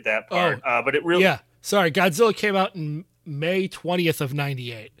quite get that part, but it really Sorry, Godzilla came out in May 20th of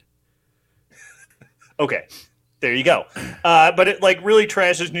 '98. Okay, there you go. But it like really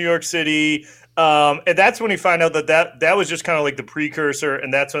trashes New York City. And that's when you find out that was just kind of like the precursor,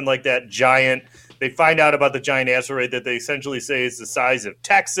 and that's when like that giant, they find out about the giant asteroid that they essentially say is the size of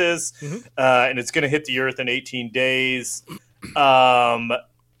Texas, and it's going to hit the Earth in 18 days.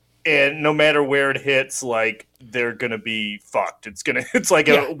 And no matter where it hits, like they're going to be fucked. It's like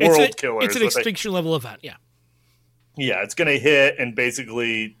a world killer. It's an extinction level event. Yeah. Yeah, it's going to hit and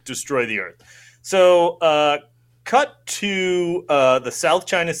basically destroy the Earth. So, cut to the South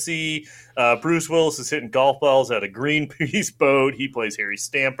China Sea. Bruce Willis is hitting golf balls at a Greenpeace boat. He plays Harry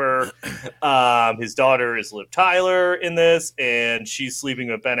Stamper. His daughter is Liv Tyler in this, and she's sleeping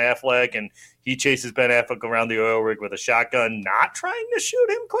with Ben Affleck, and he chases Ben Affleck around the oil rig with a shotgun, not trying to shoot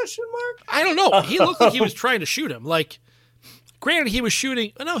him, question mark? I don't know. He looked like he was trying to shoot him. Like, granted, he was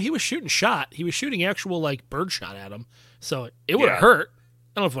shooting shot. He was shooting actual, like, bird shot at him. So it would have hurt.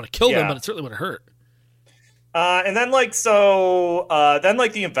 I don't know if it would have killed him, but it certainly would have hurt. And then, like,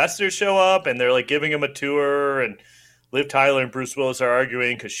 the investors show up, and they're, like, giving him a tour, and Liv Tyler and Bruce Willis are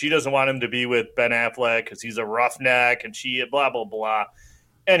arguing because she doesn't want him to be with Ben Affleck because he's a roughneck, and she blah, blah, blah.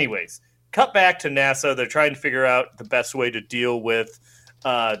 Anyways, cut back to NASA. They're trying to figure out the best way to deal with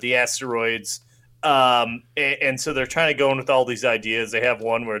the asteroids. And so they're trying to go in with all these ideas. They have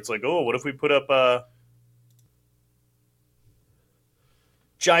one where it's like, oh, what if we put up a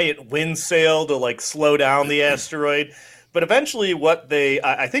giant wind sail to like slow down the asteroid? But eventually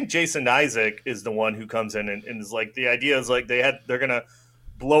I think Jason Isaac is the one who comes in and is like, the idea is like they're going to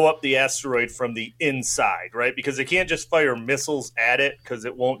blow up the asteroid from the inside, right? Because they can't just fire missiles at it because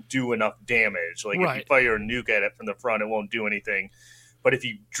it won't do enough damage. Like if you fire a nuke at it from the front, it won't do anything. But if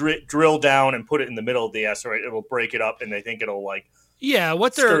you drill down and put it in the middle of the asteroid, it'll break it up, and they think it'll like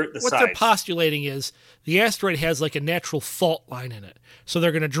what they're postulating is the asteroid has like a natural fault line in it. So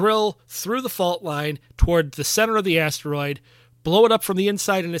they're going to drill through the fault line toward the center of the asteroid, blow it up from the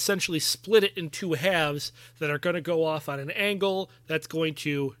inside, and essentially split it in two halves that are going to go off on an angle that's going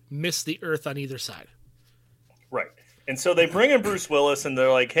to miss the Earth on either side. Right. And so they bring in Bruce Willis, and they're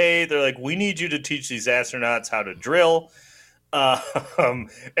like, we need you to teach these astronauts how to drill.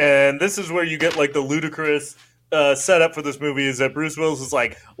 And this is where you get like the ludicrous setup for this movie is that Bruce Willis is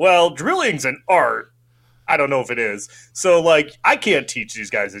like, well, drilling's an art. I don't know if it is. So like, I can't teach these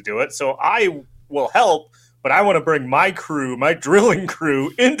guys to do it. So I will help, but I want to bring my crew, my drilling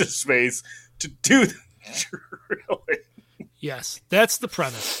crew into space to do the drilling. Yes, that's the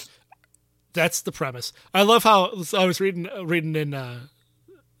premise. I love how I was reading in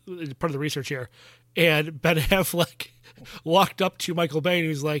part of the research here, and Ben Affleck walked up to Michael Bay and he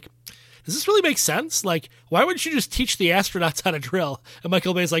was like, does this really make sense? Like, why wouldn't you just teach the astronauts how to drill? And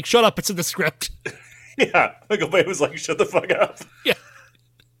Michael Bay's like, shut up, it's in the script. Yeah, Michael Bay was like, shut the fuck up. Yeah.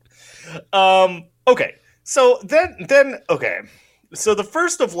 Okay, so then okay. So the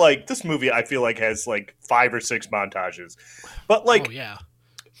first of like, this movie I feel like has like 5 or 6 montages. But like,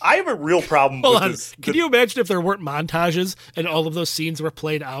 I have a real problem with this. Can you imagine if there weren't montages and all of those scenes were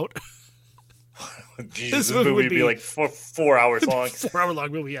played out? Jesus, this movie would be like 4 hours long. 4 hour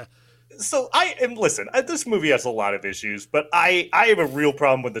long movie, yeah. So this movie has a lot of issues, but I have a real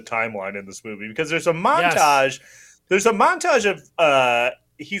problem with the timeline in this movie because there's a montage. Yes. There's a montage of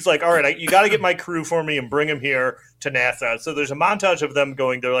he's like, all right, you got to get my crew for me and bring him here to NASA. So there's a montage of them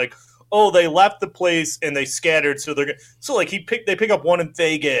going. They're like, oh, they left the place and they scattered. So they pick up one in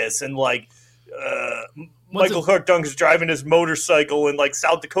Vegas and like Michael Clark Duncan's driving his motorcycle in like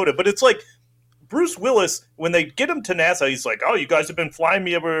South Dakota, but it's like. Bruce Willis, when they get him to NASA, he's like, oh, you guys have been flying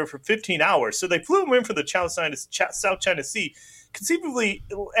me over for 15 hours. So they flew him in for the South China Sea. Conceivably,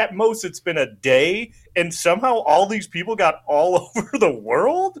 at most, it's been a day, and somehow all these people got all over the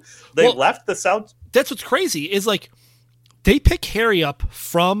world? They left the South... That's what's crazy, is like, they pick Harry up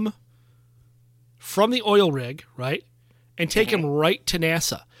from the oil rig, right? And take him right to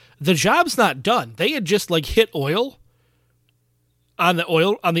NASA. the job's not done. They had just like hit oil on the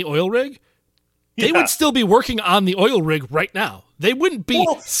oil rig. They would still be working on the oil rig right now. They wouldn't be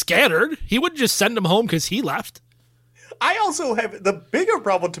scattered. He wouldn't just send them home because he left. I also have the bigger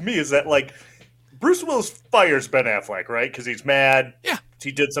problem to me is that like Bruce Willis fires Ben Affleck, right? Because he's mad. Yeah.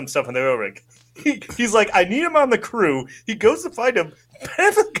 He did some stuff on the oil rig. He's like, I need him on the crew. He goes to find him.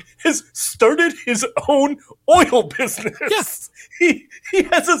 Ben Affleck has started his own oil business. Yeah. He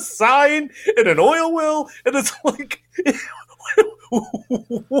has a sign and an oil well, and it's like,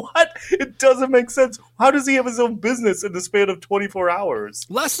 what? It doesn't make sense. How does he have his own business in the span of 24 hours?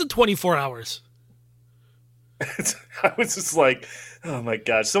 Less than 24 hours. I was just like, oh my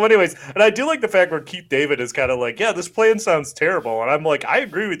gosh. So anyways, and I do like the fact where Keith David is kind of like, yeah, this plan sounds terrible. And I'm like, I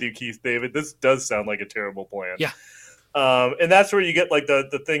agree with you, Keith David. This does sound like a terrible plan. Yeah. And that's where you get like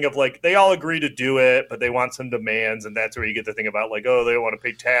the thing of like, they all agree to do it, but they want some demands. And that's where you get the thing about like, oh, they don't want to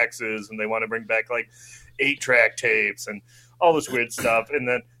pay taxes and they want to bring back like 8-track tapes and all this weird stuff. And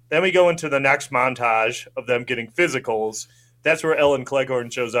then we go into the next montage of them getting physicals. That's where Ellen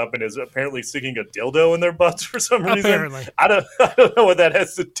Cleghorn shows up and is apparently sticking a dildo in their butts for some reason. Apparently. I don't know what that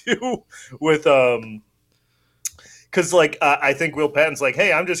has to do with because like I think Will Patton's like,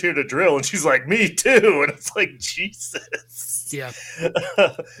 hey, I'm just here to drill, and she's like, me too, and it's like, Jesus. Yeah.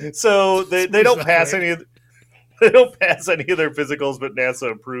 So they don't pass any of their physicals, but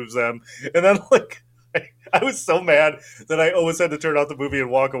NASA approves them, and then like. I was so mad that I always had to turn off the movie and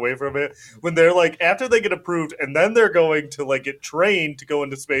walk away from it when they're like, after they get approved and then they're going to like get trained to go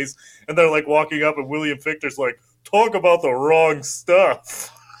into space and they're like walking up and William Fichtner's like, talk about the wrong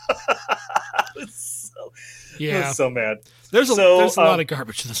stuff. I was so mad. There's a lot of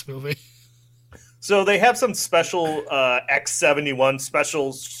garbage in this movie. So they have some special X-71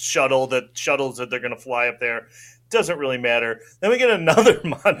 special shuttles that they're going to fly up there. Doesn't really matter. Then we get another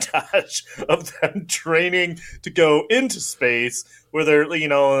montage of them training to go into space where they're,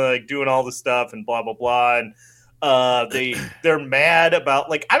 like doing all the stuff and blah, blah, blah. And they're mad about,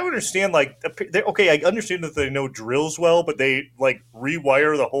 like, I don't understand, like, I understand that they know drills well, but they, like,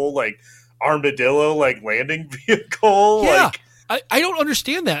 rewire the whole, like, armadillo, like, landing vehicle. Yeah, like, I don't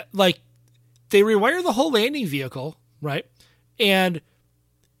understand that. Like, they rewire the whole landing vehicle, right? And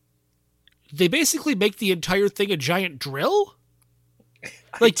they basically make the entire thing a giant drill.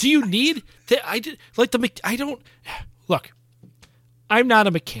 Like, do you need that? I don't look. I'm not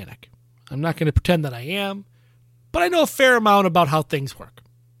a mechanic. I'm not going to pretend that I am, but I know a fair amount about how things work,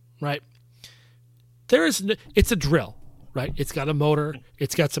 right? It's a drill, right? It's got a motor.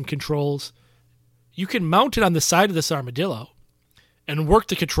 It's got some controls. You can mount it on the side of this armadillo and work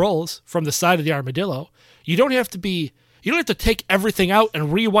the controls from the side of the armadillo. You don't have to take everything out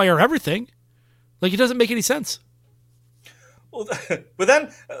and rewire everything. Like, it doesn't make any sense. Well, but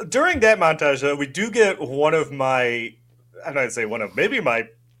then during that montage, we do get maybe my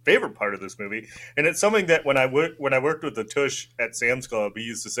favorite part of this movie, and it's something that when I worked with the Tush at Sam's Club, he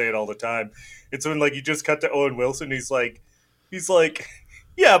used to say it all the time. It's when like you just cut to Owen Wilson, he's like,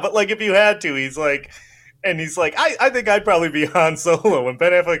 yeah, but like if you had to, he's like, I think I'd probably be Han Solo. And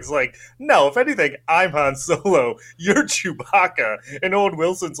Ben Affleck's like, no, if anything, I'm Han Solo. You're Chewbacca. And Owen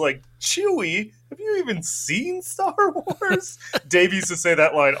Wilson's like, Chewie, have you even seen Star Wars? Dave used to say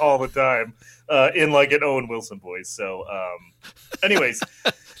that line all the time in like an Owen Wilson voice. So, anyways.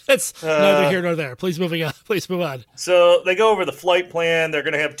 That's neither here nor there. Please move on. So they go over the flight plan. They're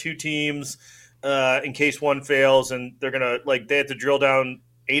going to have 2 teams in case one fails. And they're going to, like, they have to drill down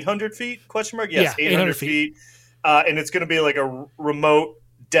 800 feet? Question mark? Yes, yeah, 800 feet. And it's going to be like a remote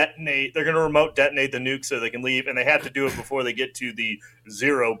detonate. They're going to remote detonate the nuke so they can leave, and they have to do it before they get to the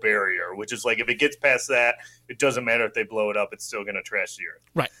zero barrier, which is like if it gets past that, it doesn't matter if they blow it up. It's still going to trash the earth.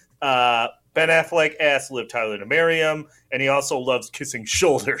 Right. Ben Affleck asked Liv Tyler to marry him, and he also loves kissing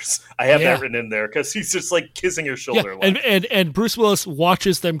shoulders. I have that written in there because he's just like kissing her shoulder. Yeah. And Bruce Willis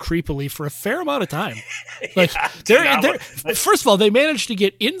watches them creepily for a fair amount of time. Like first of all, they managed to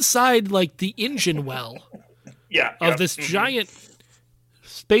get inside like the engine well of this giant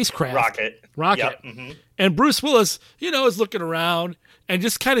spacecraft rocket. Yep. Mm-hmm. And Bruce Willis, is looking around and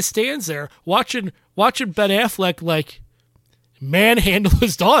just kind of stands there watching Ben Affleck like manhandle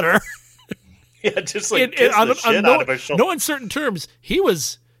his daughter. Yeah, just like kiss the shit out of her shoulder. No uncertain terms. He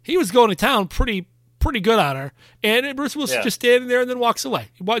was going to town pretty good on her, and Bruce Willis just standing there and then walks away.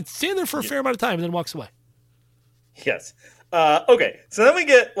 He stand there for a fair amount of time and then walks away. Yes. Okay, so then we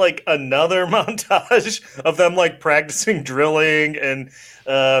get like another montage of them like practicing drilling, and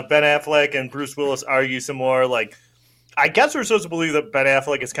Ben Affleck and Bruce Willis argue some more. Like, I guess we're supposed to believe that Ben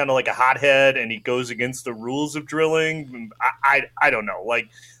Affleck is kind of like a hothead and he goes against the rules of drilling. I don't know. Like,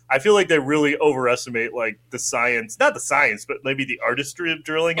 I feel like they really overestimate like the science, not the science, but maybe the artistry of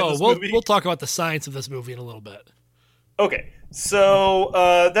drilling in this movie. We'll talk about the science of this movie in a little bit. Okay, so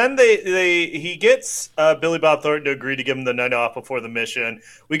then he gets Billy Bob Thornton to agree to give him the night off before the mission.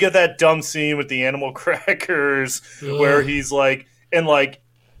 We get that dumb scene with the animal crackers where he's like, and like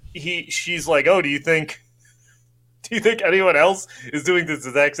she's like, oh, do you think anyone else is doing this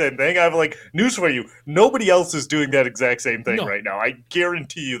exact same thing? I have like news for you. Nobody else is doing that exact same thing right now. I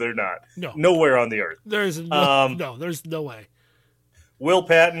guarantee you they're not. No. Nowhere on the earth. There's there's no way. Will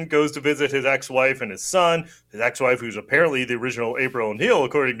Patton goes to visit his ex-wife and his son. His ex-wife, who's apparently the original April O'Neil,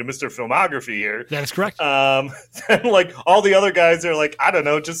 according to Mr. Filmography here. That is correct. And like all the other guys are like, I don't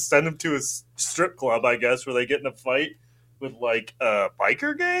know, just send them to a strip club, I guess, where they get in a fight with like a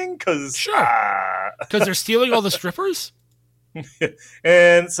biker gang. Because they're stealing all the strippers.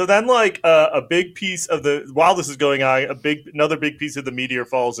 And so then like a big piece of while this is going on, another big piece of the meteor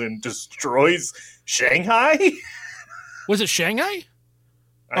falls and destroys Shanghai. Was it Shanghai?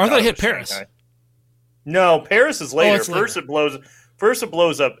 I thought it hit Paris. Shanghai. No, Paris is later. It's later. First it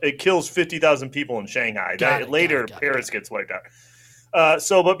blows up. It kills 50,000 people in Shanghai. Later, Paris gets wiped out.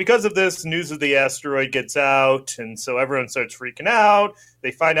 But because of this, news of the asteroid gets out, and so everyone starts freaking out.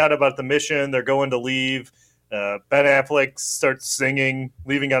 They find out about the mission. They're going to leave. Ben Affleck starts singing,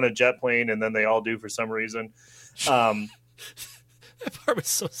 leaving on a jet plane, and then they all do for some reason. That part was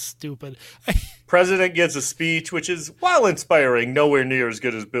so stupid. President gives a speech, which is, while inspiring, nowhere near as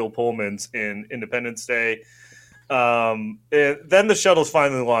good as Bill Pullman's in Independence Day. And then the shuttles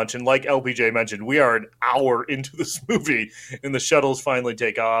finally launch, and like LPJ mentioned, we are an hour into this movie, and the shuttles finally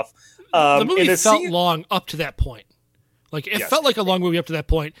take off. The movie felt long up to that point. Like it felt like a long movie up to that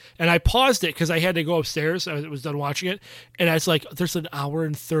point, and I paused it because I had to go upstairs. I was done watching it, and I was like, "There's an hour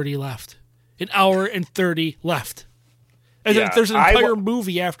and 30 left. An hour and 30 left." And then there's an entire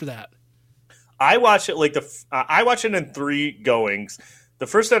movie after that. I watched it I watched it in 3 goings. The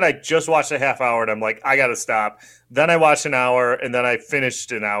first night I just watched a half hour, and I'm like, I gotta stop. Then I watched an hour, and then I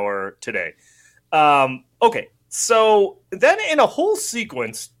finished an hour today. Okay, so then in a whole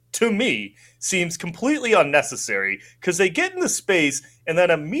sequence, to me, seems completely unnecessary because they get into space, and then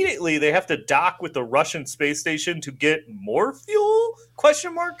immediately they have to dock with the Russian space station to get more fuel? ?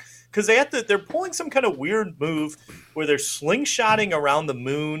 Because they're pulling some kind of weird move where they're slingshotting around the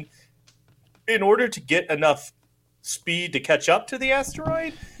moon in order to get enough speed to catch up to the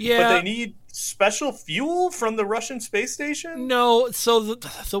asteroid. Yeah, but they need special fuel from the Russian space station. No, so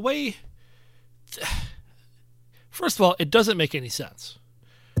the way. First of all, it doesn't make any sense.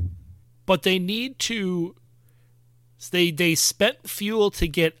 But they need to. They spent fuel to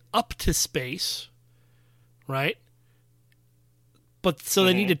get up to space, right? But so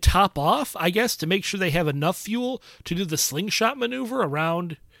they need to top off, I guess, to make sure they have enough fuel to do the slingshot maneuver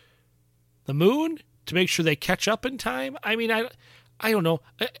around the moon to make sure they catch up in time. I mean, I don't know.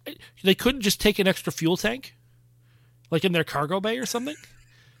 They couldn't just take an extra fuel tank, like in their cargo bay or something.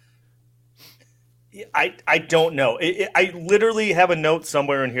 I don't know. I literally have a note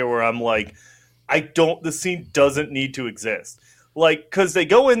somewhere in here where I'm like, the scene doesn't need to exist. Like, because they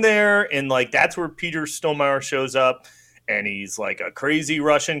go in there and like that's where Peter Stormare shows up. And he's like a crazy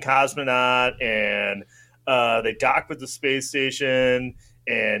Russian cosmonaut, and they dock with the space station,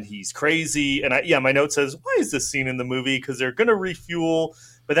 and he's crazy. And my note says, why is this scene in the movie? Because they're going to refuel,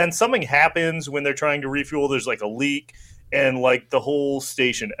 but then something happens when they're trying to refuel. There's like a leak, and like the whole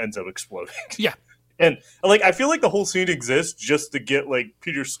station ends up exploding. Yeah. And like I feel like the whole scene exists just to get like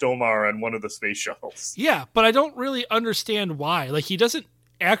Peter Stormare on one of the space shuttles. Yeah, but I don't really understand why. Like he doesn't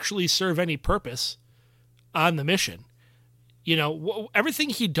actually serve any purpose on the mission. You know,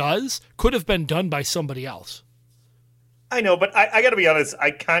 everything he does could have been done by somebody else. I know, but I got to be honest. I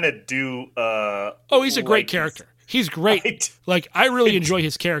kind of do. He's a great character. He's great. I really enjoy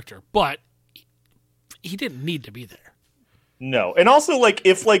his character, but he didn't need to be there. No, and also like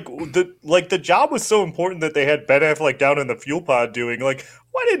if the job was so important that they had Ben Affleck down in the fuel pod doing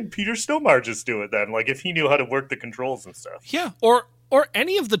why didn't Peter Stormare just do it then? Like if he knew how to work the controls and stuff. Yeah, or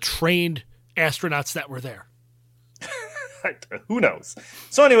any of the trained astronauts that were there. Who knows?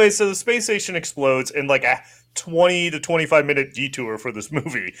 So anyway, so the space station explodes in like a 20 to 25 minute detour for this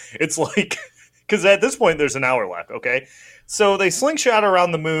movie. It's like, because at this point there's an hour left, okay? So they slingshot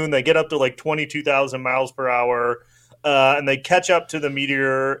around the moon. They get up to like 22,000 miles per hour, and they catch up to the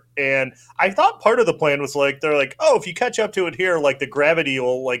meteor. And I thought part of the plan was they're like, oh, if you catch up to it here, like the gravity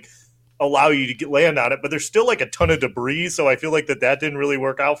will like allow you to land on it, but there's still like a ton of debris, so I feel like that didn't really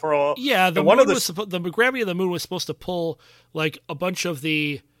work out for all. Yeah, the gravity of the moon was supposed to pull like a bunch of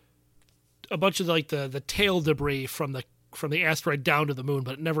the tail debris from the from the asteroid down to the moon,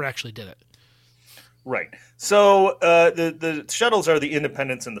 but it never actually did it. Right. So the shuttles are the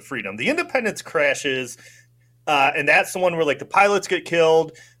Independence and the Freedom. The Independence crashes, and that's the one where like the pilots get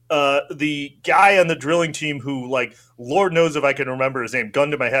killed. The guy on the drilling team who, like, Lord knows if I can remember his name, gun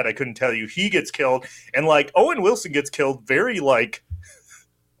to my head, I couldn't tell you, he gets killed. And, like, Owen Wilson gets killed very, like,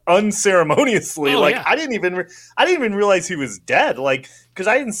 unceremoniously. Yeah. I didn't even realize he was dead. Like, because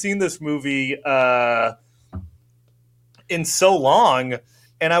I hadn't seen this movie in so long.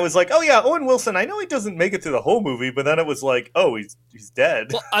 And I was like, oh, yeah, Owen Wilson, I know he doesn't make it through the whole movie. But then it was like, oh, he's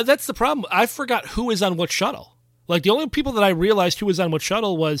dead. Well, that's the problem. I forgot who was on what shuttle. Like, the only people that I realized who was on what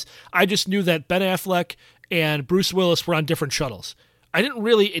shuttle was I just knew that Ben Affleck and Bruce Willis were on different shuttles. I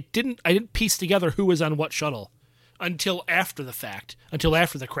didn't piece together who was on what shuttle until after the fact, until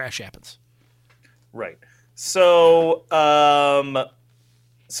after the crash happens. Right. So,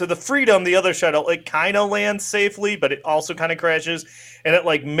 so the Freedom, the other shuttle, it kind of lands safely, but it also kind of crashes, and it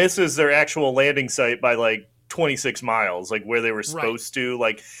like misses their actual landing site by like 26 miles, like where they were supposed to.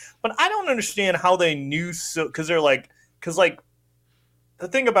 Like, but I don't understand how they knew so, because the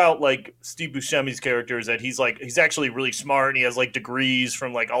thing about like Steve Buscemi's character is that he's actually really smart and he has like degrees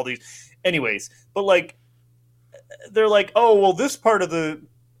from like all these, anyways. But like they're like, oh well, this part of the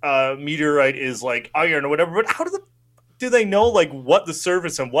meteorite is like iron or whatever. But how do they know like what the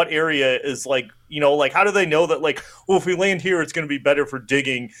surface and what area is like? You know, like how do they know that like, well, if we land here, it's going to be better for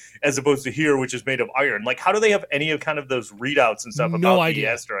digging as opposed to here, which is made of iron? Like, how do they have any of kind of those readouts and stuff about the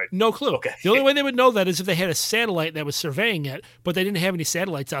asteroid? No clue. Okay. The only way they would know that is if they had a satellite that was surveying it, but they didn't have any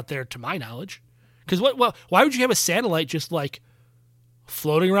satellites out there, to my knowledge. Because why would you have a satellite just like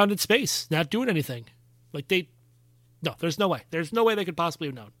floating around in space, not doing anything? Like no, there's no way. There's no way they could possibly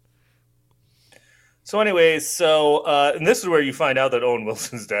have known. So anyways, and this is where you find out that Owen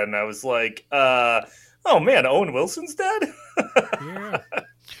Wilson's dead, and I was like, oh man, Owen Wilson's dead? Yeah.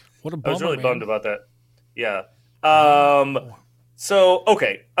 What a bummer, I was really man. bummed about that. Yeah. So,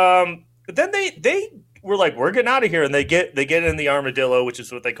 okay. Then they were like, we're getting out of here, and they get in the Armadillo, which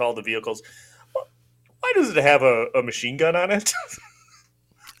is what they call the vehicles. Why does it have a machine gun on it?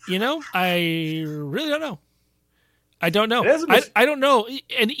 You know, I really don't know. I don't know. I don't know.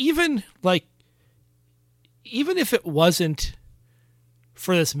 And even if it wasn't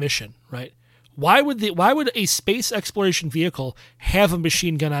for this mission, right? Why would a space exploration vehicle have a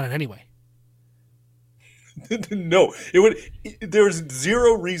machine gun on it anyway? No, there's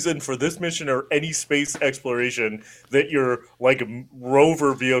zero reason for this mission or any space exploration that your like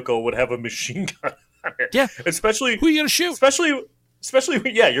rover vehicle would have a machine gun on it. Yeah. Especially who are you gonna shoot? Especially,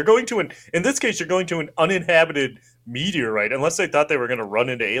 yeah, you're going to in this case, you're going to an uninhabited meteorite, unless they thought they were going to run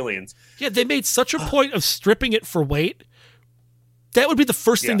into aliens. Yeah, they made such a point of stripping it for weight. That would be the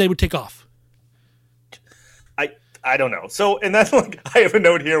first thing they would take off. I don't know. So, and that's like, I have a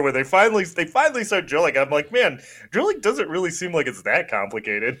note here where they finally start drilling. I'm like, man, drilling doesn't really seem like it's that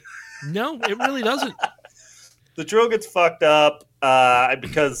complicated. No, it really doesn't. The drill gets fucked up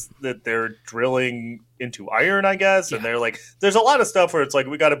because they're drilling into iron, I guess. And they're like, there's a lot of stuff where it's like,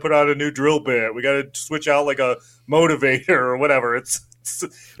 we got to put on a new drill bit. We got to switch out like a motivator or whatever.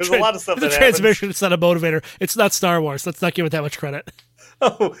 There's a lot of stuff that happens. The transmission, it's not a motivator. It's not Star Wars. Let's not give it that much credit.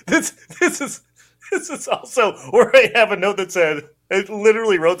 Oh, this is also where I have a note that said, I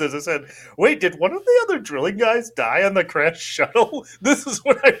literally wrote this. It said, wait, did one of the other drilling guys die on the crash shuttle? This is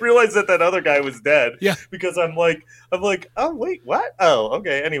when I realized that other guy was dead. Yeah. Because I'm like, oh, wait, what? Oh,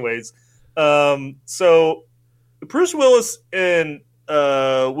 okay. Anyways. So Bruce Willis and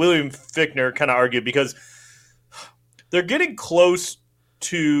William Fichtner kind of argue because they're getting close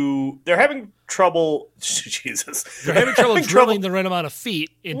to, they're having trouble. Jesus, they're having trouble drilling the right amount of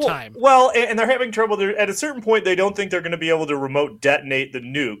feet in time. Well, and they're having trouble. At a certain point, they don't think they're going to be able to remote detonate the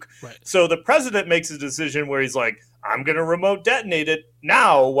nuke. Right. So the president makes a decision where he's like, "I'm going to remote detonate it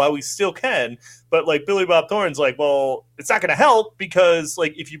now while we still can." But like Billy Bob Thornton's like, "Well, it's not going to help because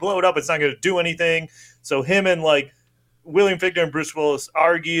like if you blow it up, it's not going to do anything." So him and like William Fichtner and Bruce Willis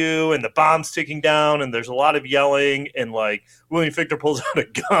argue, and the bomb's ticking down, and there's a lot of yelling, and like William Fichtner pulls out a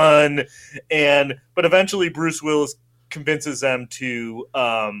gun, but eventually Bruce Willis convinces them to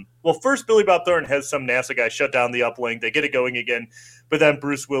well, first Billy Bob Thornton has some NASA guy shut down the uplink, they get it going again, but then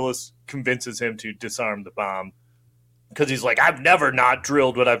Bruce Willis convinces him to disarm the bomb because he's like, I've never not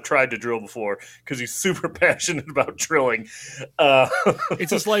drilled what I've tried to drill before, because he's super passionate about drilling.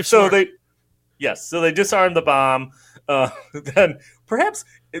 It's his life. So they disarm the bomb. Then perhaps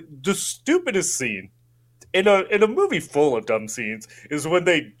the stupidest scene in a movie full of dumb scenes is when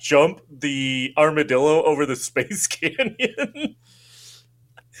they jump the armadillo over the space canyon.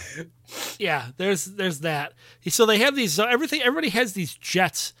 Yeah, there's that. So they have these. So everybody has these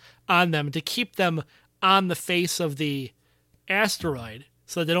jets on them to keep them on the face of the asteroid,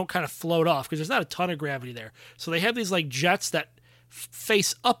 so that they don't kind of float off because there's not a ton of gravity there. So they have these like jets that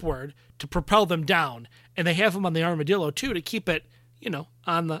face upward to propel them down, and they have them on the Armadillo too to keep it,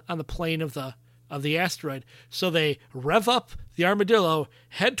 on the plane of the asteroid. So they rev up the Armadillo,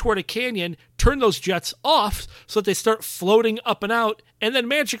 head toward a canyon, turn those jets off so that they start floating up and out, and then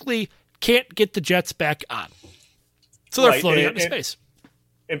magically can't get the jets back on. So they're floating up into space.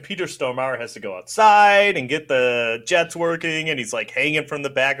 And Peter Stormare has to go outside and get the jets working, and he's like hanging from the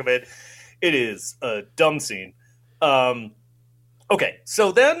back of it. It is a dumb scene. Okay,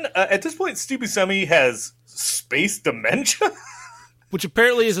 so then at this point, Steve Buscemi has space dementia, which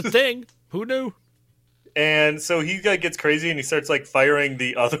apparently is a thing. Who knew? And so he gets crazy and he starts like firing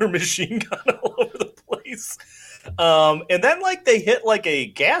the other machine gun all over the place. And then like they hit like a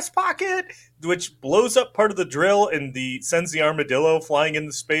gas pocket, which blows up part of the drill and sends the Armadillo flying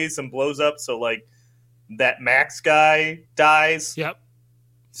into space and blows up. So like that Max guy dies. Yep.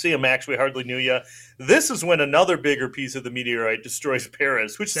 See ya, Max. We hardly knew ya. This is when another bigger piece of the meteorite destroys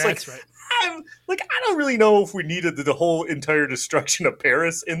Paris, which is That's like, right. I don't really know if we needed the whole entire destruction of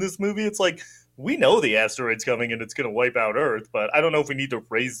Paris in this movie. It's like, we know the asteroid's coming and it's going to wipe out Earth, but I don't know if we need to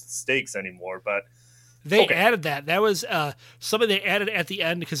raise the stakes anymore. But they added that. That was something they added at the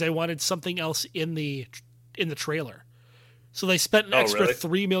end because they wanted something else in the trailer. So they spent an extra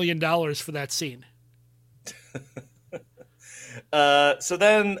 $3 million for that scene. So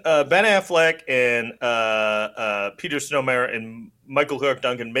then Ben Affleck and Peter Stormare and Michael Clarke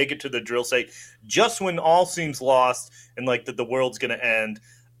Duncan make it to the drill site just when all seems lost and like that the world's going to end.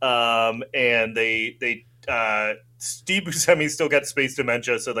 And they Steve Buscemi still got space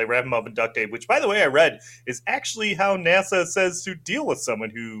dementia, so they wrap him up in duct tape, which, by the way, I read is actually how NASA says to deal with someone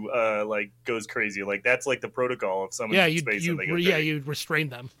who like goes crazy. Like that's like the protocol of someone in space. You restrain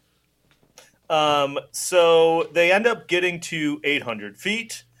them. So they end up getting to 800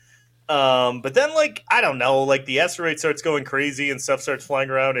 feet. But then, like, I don't know, like the asteroid starts going crazy and stuff starts flying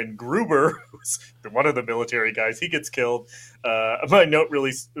around, and Gruber, who's one of the military guys, he gets killed. My note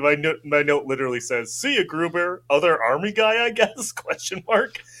literally says, "See ya, Gruber, other army guy, I guess?" ?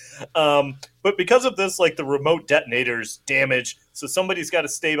 But because of this, like the remote detonator's damaged, so somebody's got to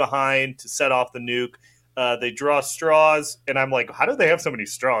stay behind to set off the nuke. They draw straws, and I'm like, how do they have so many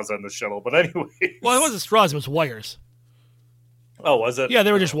straws on the shuttle? But anyway, well, it wasn't straws; it was wires. Oh, was it? Yeah,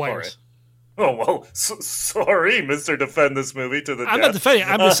 they were just wires. Right. Oh, well, sorry, Mr. Defend this movie to the I'm death. not defending it.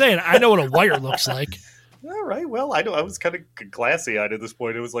 I'm just saying I know what a wire looks like. All right, well, I know. I was kind of glassy-eyed at this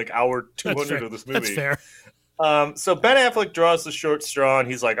point. It was like hour 200 of this movie. That's fair. So Ben Affleck draws the short straw, and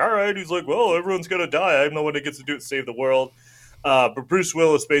he's like, all right. He's like, well, everyone's going to die. I'm the one that gets to do it to save the world. But Bruce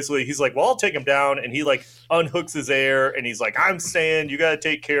Willis, basically, he's like, well, I'll take him down. And he, like, unhooks his air, and he's like, I'm staying. You got to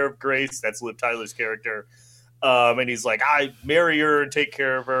take care of Grace. That's Liv Tyler's character. And he's like, I marry her and take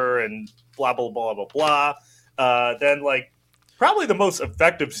care of her and blah, blah, blah, blah, blah. Then, like, probably the most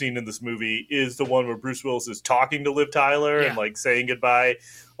effective scene in this movie is the one where Bruce Willis is talking to Liv Tyler and, like, saying goodbye.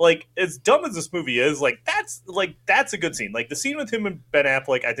 Like, as dumb as this movie is, that's a good scene. Like, the scene with him and Ben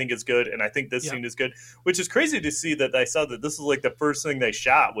Affleck, I think is good, and I think this scene is good, which is crazy to see that I saw that this is, like, the first thing they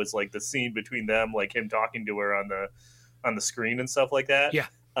shot was, like, the scene between them, like, him talking to her on the screen and stuff like that. Yeah.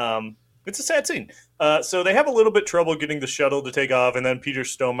 It's a sad scene. So they have a little bit trouble getting the shuttle to take off, and then Peter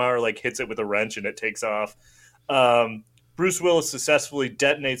Stormare like hits it with a wrench and it takes off. Bruce Willis successfully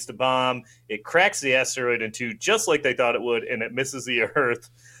detonates the bomb. It cracks the asteroid in two, just like they thought it would, and it misses the Earth.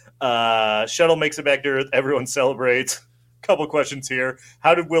 Shuttle makes it back to Earth. Everyone celebrates. Couple questions here.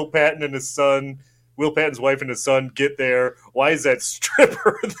 How did Will Patton's wife and his son get there? Why is that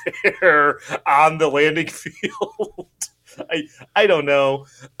stripper there on the landing field? I don't know.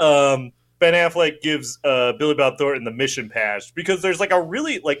 Ben Affleck gives Billy Bob Thornton the mission patch because there's like a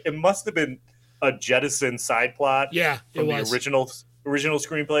really like it must have been a Jettison side plot. Yeah, from the original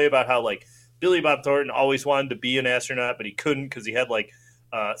screenplay about how like Billy Bob Thornton always wanted to be an astronaut, but he couldn't because he had like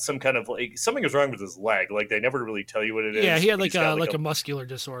some kind of like something was wrong with his leg. Like they never really tell you what it is. Yeah, he had like a muscular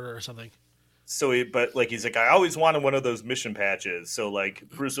disorder or something. So he's like, I always wanted one of those mission patches. So like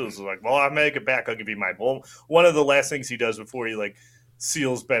Bruce was like, well, I'll make it back. I'll give you mine. Well, one of the last things he does before he like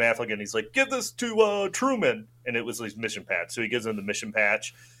seals Ben Affleck, and he's like, give this to Truman, and it was his mission patch. So he gives him the mission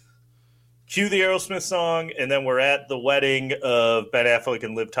patch. Cue the Aerosmith song, and then we're at the wedding of Ben Affleck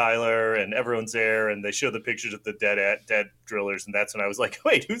and Liv Tyler, and everyone's there, and they show the pictures of the dead drillers, and that's when I was like,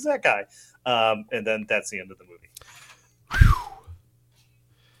 wait, who's that guy? And then that's the end of the movie.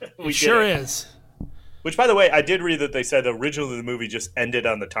 It sure is. Which, by the way, I did read that they said originally the movie just ended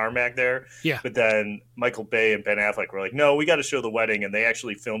on the tarmac there. Yeah. But then Michael Bay and Ben Affleck were like, no, we got to show the wedding. And they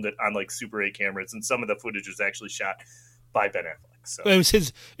actually filmed it on like Super 8 cameras. And some of the footage was actually shot by Ben Affleck. So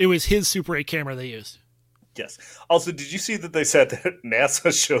it was his Super 8 camera they used. Yes. Also, did you see that they said that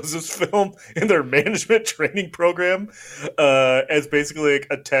NASA shows this film in their management training program as basically like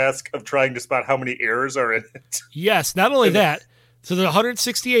a task of trying to spot how many errors are in it? Yes. Not only that, so there are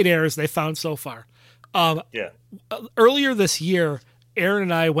 168 errors they found so far. Earlier this year, Aaron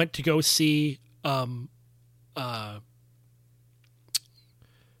and I went to go see the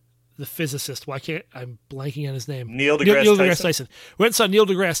physicist. I'm blanking on his name? Neil deGrasse Tyson. We went and saw Neil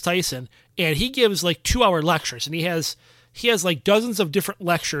deGrasse Tyson, and he gives like 2-hour lectures, and he has like dozens of different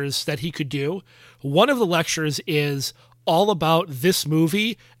lectures that he could do. One of the lectures is all about this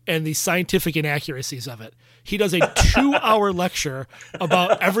movie and the scientific inaccuracies of it. He does a 2-hour lecture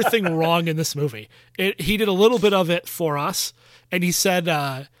about everything wrong in this movie. He did a little bit of it for us, and he said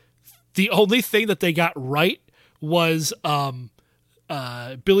the only thing that they got right was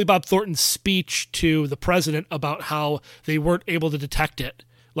Billy Bob Thornton's speech to the president about how they weren't able to detect it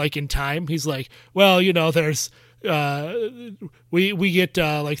like in time. He's like, well, there's we get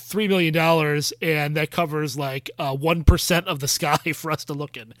like $3 million, and that covers like 1% of the sky for us to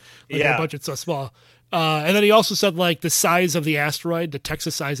look in. Like, our budget's so small. And then he also said like the size of the asteroid, the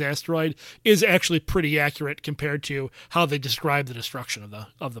Texas size asteroid, is actually pretty accurate compared to how they describe the destruction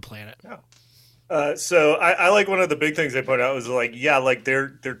of the planet. Yeah. So I like one of the big things they put out was like, like there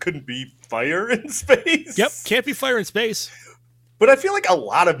couldn't be fire in space. Yep, can't be fire in space. But I feel like a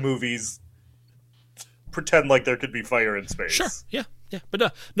lot of movies pretend like there could be fire in space. Sure, yeah.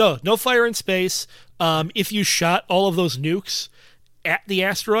 But no fire in space. If you shot all of those nukes at the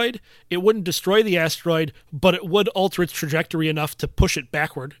asteroid, it wouldn't destroy the asteroid, but it would alter its trajectory enough to push it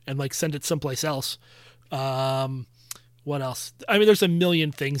backward and like send it someplace else. What else? I mean, there's a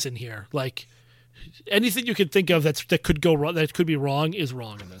million things in here. Like anything you could think of that could go wrong, that could be wrong, is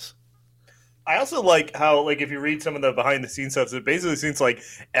wrong in this. I also like how, like, if you read some of the behind-the-scenes stuff, it basically seems like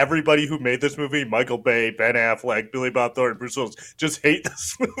everybody who made this movie, Michael Bay, Ben Affleck, Billy Bob Thornton, Bruce Willis, just hate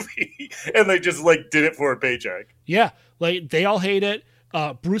this movie, and they just, like, did it for a paycheck. Yeah, like, they all hate it.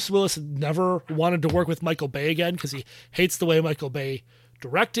 Bruce Willis never wanted to work with Michael Bay again because he hates the way Michael Bay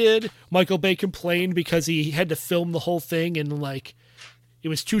directed. Michael Bay complained because he had to film the whole thing in, like, it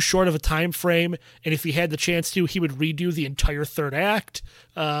was too short of a time frame, and if he had the chance to, he would redo the entire third act.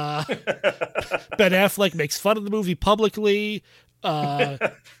 Ben Affleck makes fun of the movie publicly.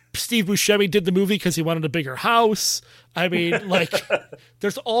 Steve Buscemi did the movie because he wanted a bigger house. I mean, like,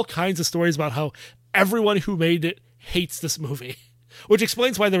 there's all kinds of stories about how everyone who made it hates this movie, which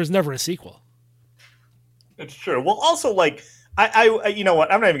explains why there was never a sequel. It's true. Well, also, like, I you know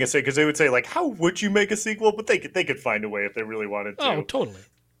what? I'm not even gonna say, because they would say like, how would you make a sequel? But they could find a way if they really wanted to. Oh, totally.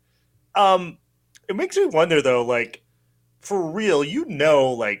 It makes me wonder though, like, for real,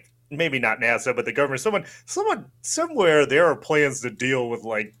 like, maybe not NASA, but the government, someone somewhere, there are plans to deal with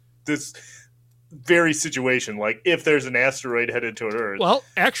like this very situation, like if there's an asteroid headed toward Earth. Well,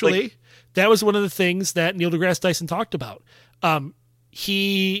 actually, like, that was one of the things that Neil deGrasse Tyson talked about.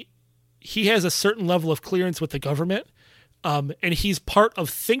 He has a certain level of clearance with the government. And he's part of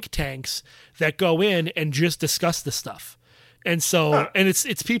think tanks that go in and just discuss this stuff. And so, and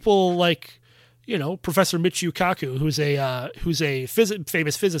it's people like, Professor Michio Kaku, who's a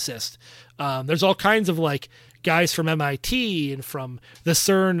famous physicist. There's all kinds of like guys from MIT and from the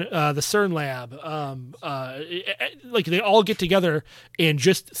CERN lab. Like they all get together and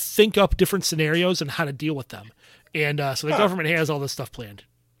just think up different scenarios and how to deal with them. And so the government has all this stuff planned.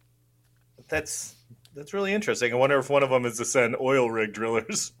 That's really interesting. I wonder if one of them is to send oil rig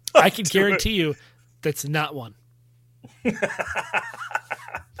drillers. I can guarantee you that's not one.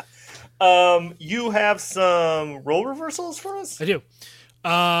 You have some role reversals for us? I do.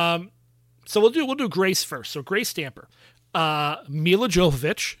 So we'll do Grace first. So Grace Stamper. Mila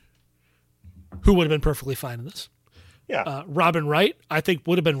Jovovich, who would have been perfectly fine in this. Yeah. Robin Wright, I think,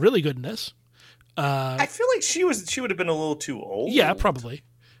 would have been really good in this. I feel like she would have been a little too old. Yeah, probably.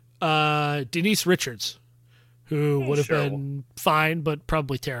 Denise Richards, who would have been fine, but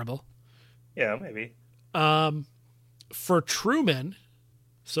probably terrible. Yeah, maybe. For Truman,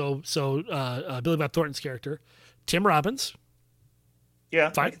 so Billy Bob Thornton's character, Tim Robbins. Yeah,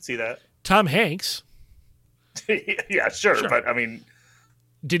 fine. I can see that. Tom Hanks. Yeah, sure, but I mean,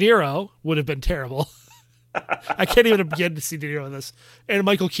 De Niro would have been terrible. I can't even begin to see De Niro in this. And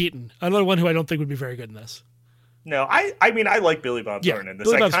Michael Keaton, another one who I don't think would be very good in this. No, I mean, I like Billy Bob Thornton in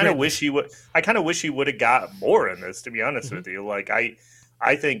this. I kind of wish he would have got more in this, to be honest with you. Like,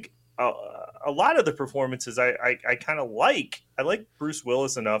 I think a lot of the performances I kind of like. I like Bruce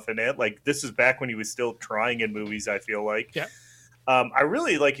Willis enough in it. Like, this is back when he was still trying in movies, I feel like. Yeah. I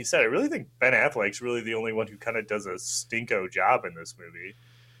really, like you said, I really think Ben Affleck's really the only one who kind of does a stinko job in this movie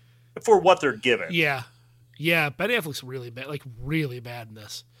for what they're given. Yeah. Yeah, Ben Affleck's really bad, like really bad in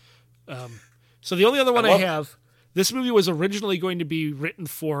this. So the only other one I have, this movie was originally going to be written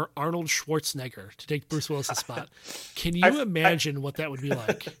for Arnold Schwarzenegger to take Bruce Willis' spot. Can you imagine what that would be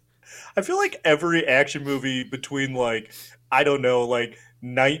like? I feel like every action movie between, like, I don't know, like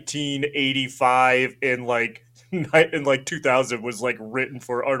 1985 and like 2000 was like written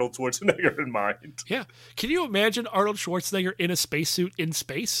for Arnold Schwarzenegger in mind. Yeah. Can you imagine Arnold Schwarzenegger in a spacesuit in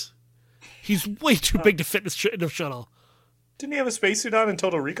space? He's way too big to fit in a shuttle. Didn't he have a spacesuit on in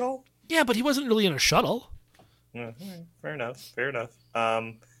Total Recall? Yeah, but he wasn't really in a shuttle. Yeah, fair enough.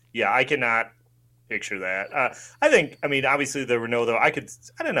 Yeah, I cannot picture that. I mean, obviously there were I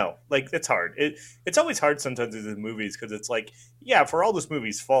don't know. Like, it's hard. It's always hard sometimes in the movies because it's like, yeah, for all this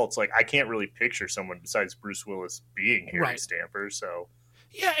movie's faults, like, I can't really picture someone besides Bruce Willis being Harry Stamper. So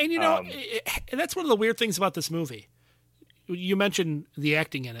yeah, and and that's one of the weird things about this movie. You mentioned the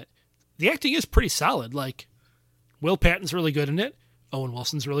acting in it. The acting is pretty solid. Like, Will Patton's really good in it. Owen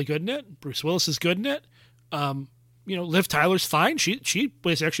Wilson's really good in it. Bruce Willis is good in it. Liv Tyler's fine. She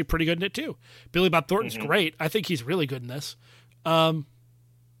was actually pretty good in it too. Billy Bob Thornton's great. I think he's really good in this. But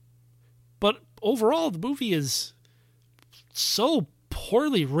overall, the movie is so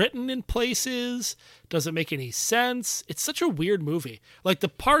poorly written in places. Doesn't make any sense. It's such a weird movie. Like,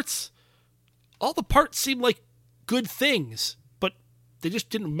 all the parts seem like good things, but they just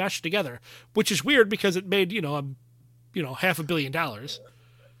didn't mesh together, which is weird because it made, $500 million.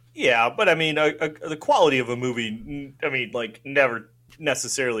 Yeah, but I mean, the quality of a movie, I mean, like, never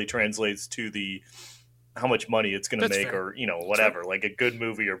necessarily translates to how much money it's going to make, fair. Or whatever. Like, a good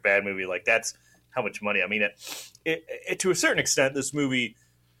movie or bad movie, like, that's how much money. I mean, it to a certain extent, this movie,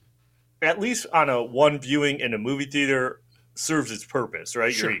 at least on a one viewing in a movie theater, serves its purpose,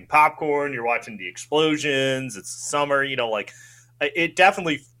 right? Sure. You're eating popcorn, you're watching the explosions, it's summer, like, it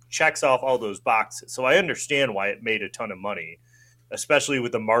definitely checks off all those boxes. So I understand why it made a ton of money, especially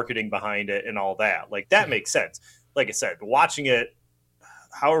with the marketing behind it and all that. Like, that makes sense. Like I said, watching it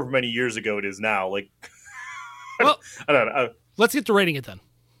however many years ago it is now, like, well, I don't know. Let's get to rating it then.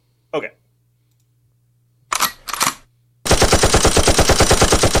 Okay.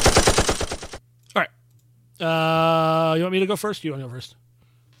 All right. You want me to go first? Or you want to go first?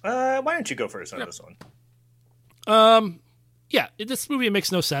 Why don't you go first on this one? Yeah, this movie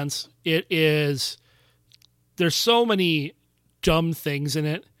makes no sense. There's so many dumb things in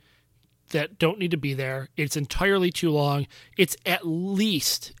it that don't need to be there. It's entirely too long. It's at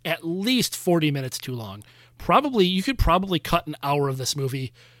least 40 minutes too long. You could probably cut an hour of this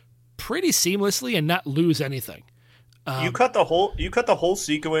movie pretty seamlessly and not lose anything. You cut the whole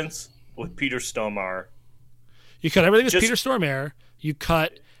sequence with Peter Stormare. You cut everything with Peter Stormare. You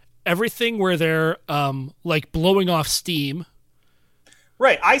cut everything where they're like blowing off steam.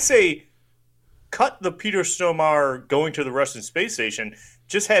 Right. I say cut the Peter Stormare going to the Russian space station.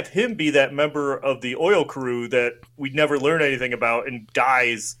 Just have him be that member of the oil crew that we never learn anything about and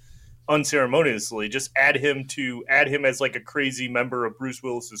dies unceremoniously. Just add him as like a crazy member of Bruce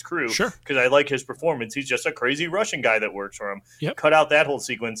Willis's crew. Sure. Because I like his performance. He's just a crazy Russian guy that works for him. Yep. Cut out that whole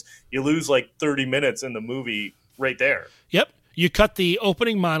sequence. You lose like 30 minutes in the movie right there. Yep. You cut the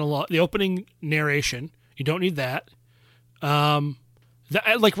opening monologue, the opening narration. You don't need that.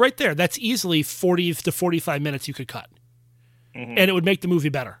 Like right there, that's easily 40 to 45 minutes you could cut. And it would make the movie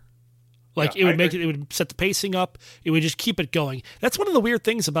better. Like, it would set the pacing up. It would just keep it going. That's one of the weird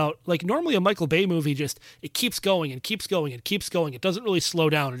things about, like, normally a Michael Bay movie it keeps going and keeps going and keeps going. It doesn't really slow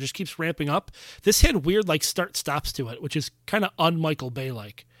down. It just keeps ramping up. This had weird, like, start stops to it, which is kind of un-Michael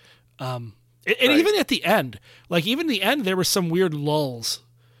Bay-like. And even at the end, there were some weird lulls,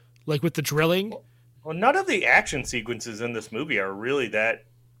 like with the drilling. Well, none of the action sequences in this movie are really that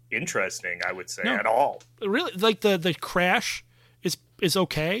interesting, I would say, at all. Really, like the crash is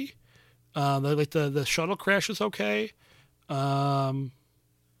okay. The shuttle crash is okay. Other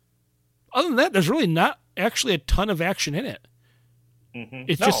than that, there's really not actually a ton of action in it.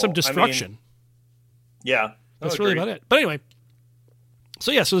 It's just some destruction. That's really about it. But anyway,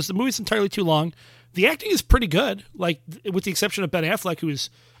 so the movie's entirely too long. The acting is pretty good, like with the exception of Ben Affleck,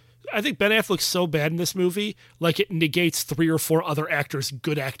 I think Ben Affleck's so bad in this movie, like it negates 3 or 4 other actors'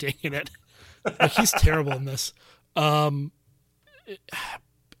 good acting in it. Like, he's terrible in this. And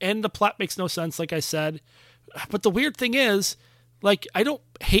the plot makes no sense, like I said. But the weird thing is, like, I don't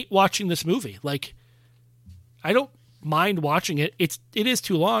hate watching this movie. Like, I don't mind watching it. It is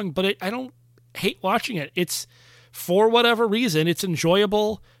too long, but I don't hate watching it. It's, for whatever reason, it's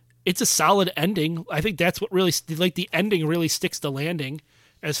enjoyable. It's a solid ending. I think that's what really, like, the ending really sticks the landing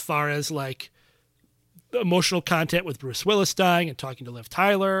as far as, like, the emotional content with Bruce Willis dying and talking to Liv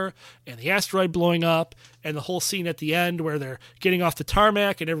Tyler and the asteroid blowing up and the whole scene at the end where they're getting off the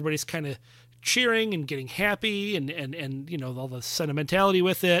tarmac and everybody's kind of cheering and getting happy and you know, all the sentimentality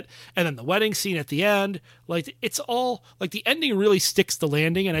with it. And then the wedding scene at the end, like, it's all, like, the ending really sticks the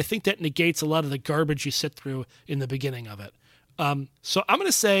landing. And I think that negates a lot of the garbage you sit through in the beginning of it. So I'm going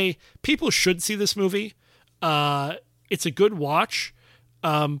to say people should see this movie. It's a good watch.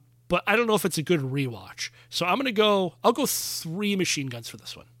 But I don't know if it's a good rewatch. So I'll go 3 machine guns for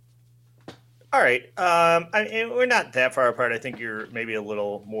this one. All right. We're not that far apart. I think you're maybe a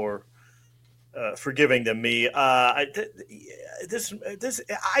little more forgiving than me. I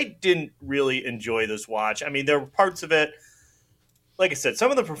didn't really enjoy this watch. I mean, there were parts of it, like I said, some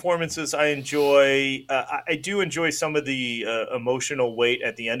of the performances I enjoy. I do enjoy some of the emotional weight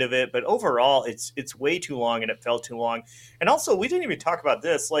at the end of it, but overall, it's way too long and it felt too long. And also, we didn't even talk about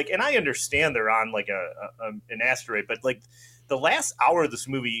this. Like, and I understand they're on like an asteroid, but like the last hour of this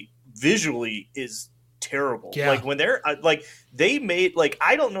movie visually is terrible. Yeah. Like when they're like they made like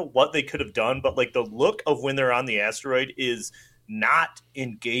I don't know what they could have done, but like the look of when they're on the asteroid is not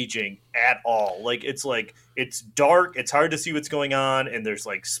engaging at all. Like it's dark, it's hard to see what's going on, and there's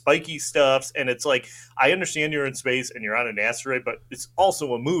like spiky stuffs, and it's like I understand you're in space and you're on an asteroid, but it's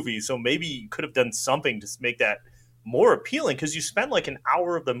also a movie, so maybe you could have done something to make that more appealing, because you spend like an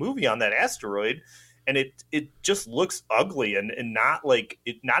hour of the movie on that asteroid and it just looks ugly and not like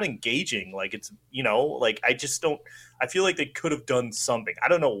it not engaging. Like it's, you know, like I feel like they could have done something. I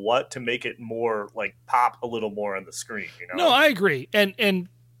don't know what to make it more like pop a little more on the screen, you know? No, I agree. And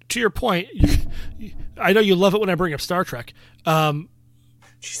to your point, I know you love it when I bring up Star Trek.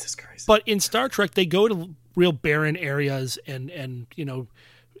 Jesus Christ. But in Star Trek, they go to real barren areas and you know,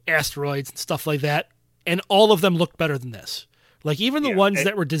 asteroids and stuff like that, and all of them look better than this. Like, even the ones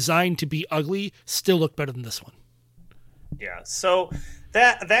that were designed to be ugly still look better than this one. Yeah, so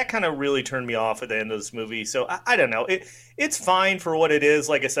that kind of really turned me off at the end of this movie. So I don't know. It's fine for what it is.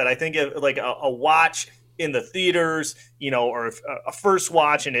 Like I said, I think like a watch in the theaters, you know, or a first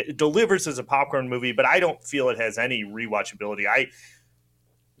watch, and it delivers as a popcorn movie, but I don't feel it has any rewatchability. I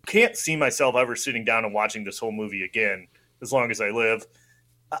can't see myself ever sitting down and watching this whole movie again as long as I live.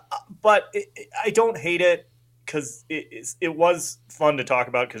 But I don't hate it, because it was fun to talk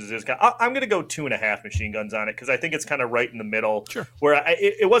about, because it is I'm going to go 2.5 machine guns on it, because I think it's kind of right in the middle. Sure. Where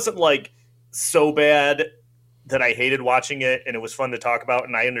it wasn't like so bad that I hated watching it, and it was fun to talk about,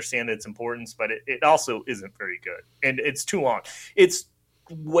 and I understand its importance, but it also isn't very good, and it's too long. It's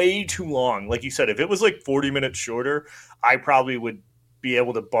way too long. Like you said, if it was like 40 minutes shorter, I probably would be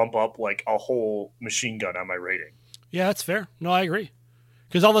able to bump up like a whole machine gun on my rating. Yeah, that's fair. No, I agree.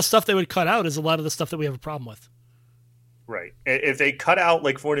 Because all the stuff they would cut out is a lot of the stuff that we have a problem with. Right. If they cut out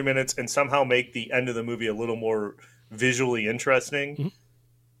like 40 minutes and somehow make the end of the movie a little more visually interesting,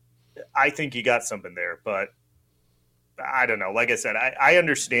 I think you got something there. But I don't know. Like I said, I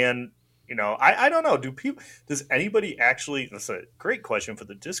understand, you know, I don't know. Does anybody actually, that's a great question for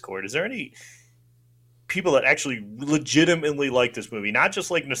the Discord. Is there any people that actually legitimately like this movie? Not just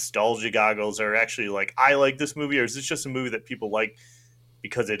like nostalgia goggles, or actually like, I like this movie, or is this just a movie that people like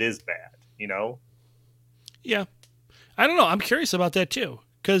because it is bad, you know? Yeah. I don't know. I'm curious about that too,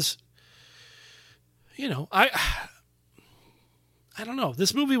 because, you know, I don't know.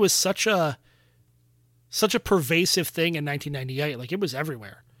 This movie was such a pervasive thing in 1998. Like, it was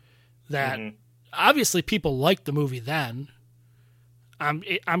everywhere. That obviously people liked the movie then.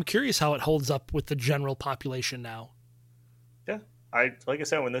 I'm curious how it holds up with the general population now. Yeah, like I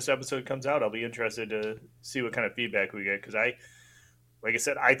said, when this episode comes out, I'll be interested to see what kind of feedback we get, because like I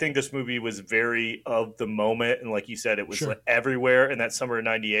said, I think this movie was very of the moment, and like you said, it was like everywhere in that summer of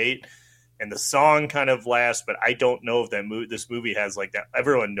 '98. And the song kind of lasts, but I don't know if this movie has like that.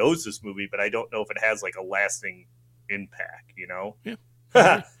 Everyone knows this movie, but I don't know if it has like a lasting impact. You know? Yeah.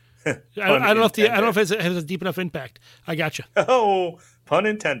 I don't know if it has a deep enough impact. I gotcha. Oh, pun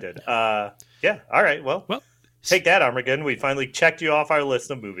intended. Yeah. All right. Well. Take that, Armageddon. We finally checked you off our list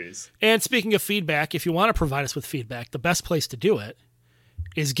of movies. And speaking of feedback, if you want to provide us with feedback, the best place to do it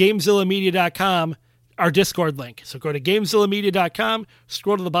is GameZillaMedia.com, our Discord link. So go to GameZillaMedia.com,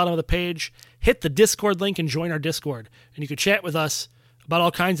 scroll to the bottom of the page, hit the Discord link, and join our Discord. And you can chat with us about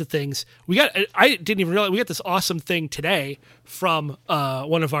all kinds of things. I didn't even realize we got this awesome thing today from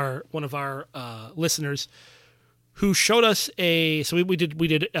one of our listeners who showed us so we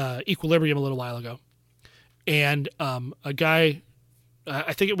did Equilibrium a little while ago. and a guy,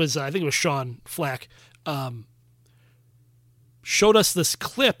 I think it was Sean Flack, showed us this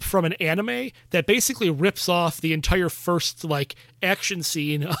clip from an anime that basically rips off the entire first like action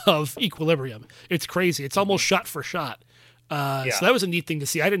scene of Equilibrium. It's crazy. It's almost shot for shot. So that was a neat thing to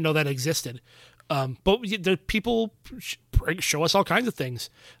see. I didn't know that existed. But the people show us all kinds of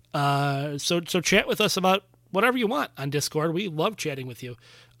things. So chat with us about whatever you want on Discord. We love chatting with you.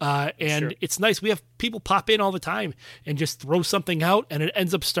 And it's nice. We have people pop in all the time and just throw something out, and it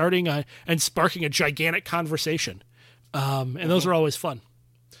ends up starting and sparking a gigantic conversation. And those are always fun.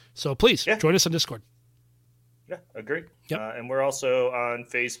 So please join us on Discord. Yeah, agree. Yep. And we're also on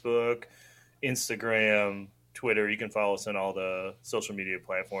Facebook, Instagram, Twitter. You can follow us on all the social media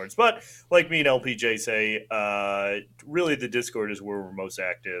platforms. But like me and LPJ say, really the Discord is where we're most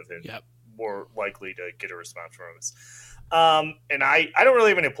active and more likely to get a response from us. And I don't really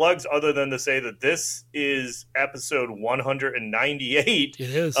have any plugs other than to say that this is episode 198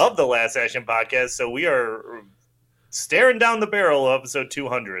 of the Last Action Podcast. So we are staring down the barrel of episode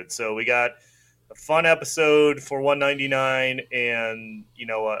 200. So we got a fun episode for 199 and,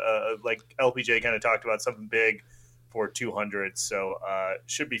 like LPJ kind of talked about, something big for 200. So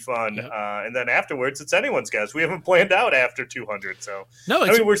should be fun. And then afterwards, it's anyone's guess. We haven't planned out after 200. So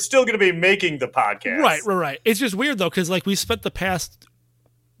we're still going to be making the podcast. Right. It's just weird, though, because like we spent the past,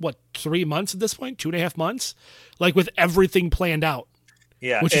 3 months at this point, 2.5 months, like with everything planned out.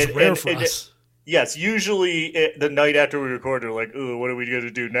 Yeah. Which is rare for us. Yes, usually the night after we record, they're like, "Ooh, what are we going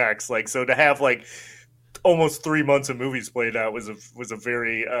to do next?" Like, so to have like almost 3 months of movies played out was a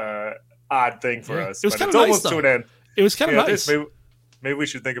very odd thing for us. It was but kind it's of almost nice, to an end. It was kind of nice. Maybe we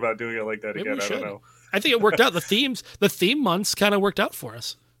should think about doing it like that again. I don't know. I think it worked out. The theme months kind of worked out for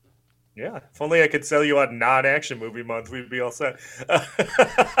us. Yeah, if only I could sell you on non-action movie month, we'd be all set.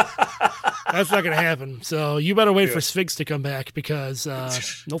 That's not going to happen. So you better wait for Sphinx to come back because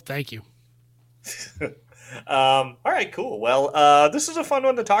no, thank you. All right, cool. Well, this is a fun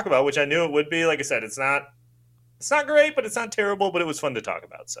one to talk about, which I knew it would be. Like I said, it's not great, but it's not terrible, but it was fun to talk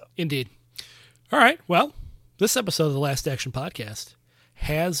about. So indeed. All right. Well, this episode of the Last Action Podcast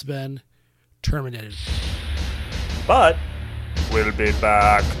has been terminated, but we'll be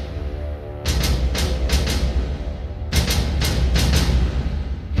back.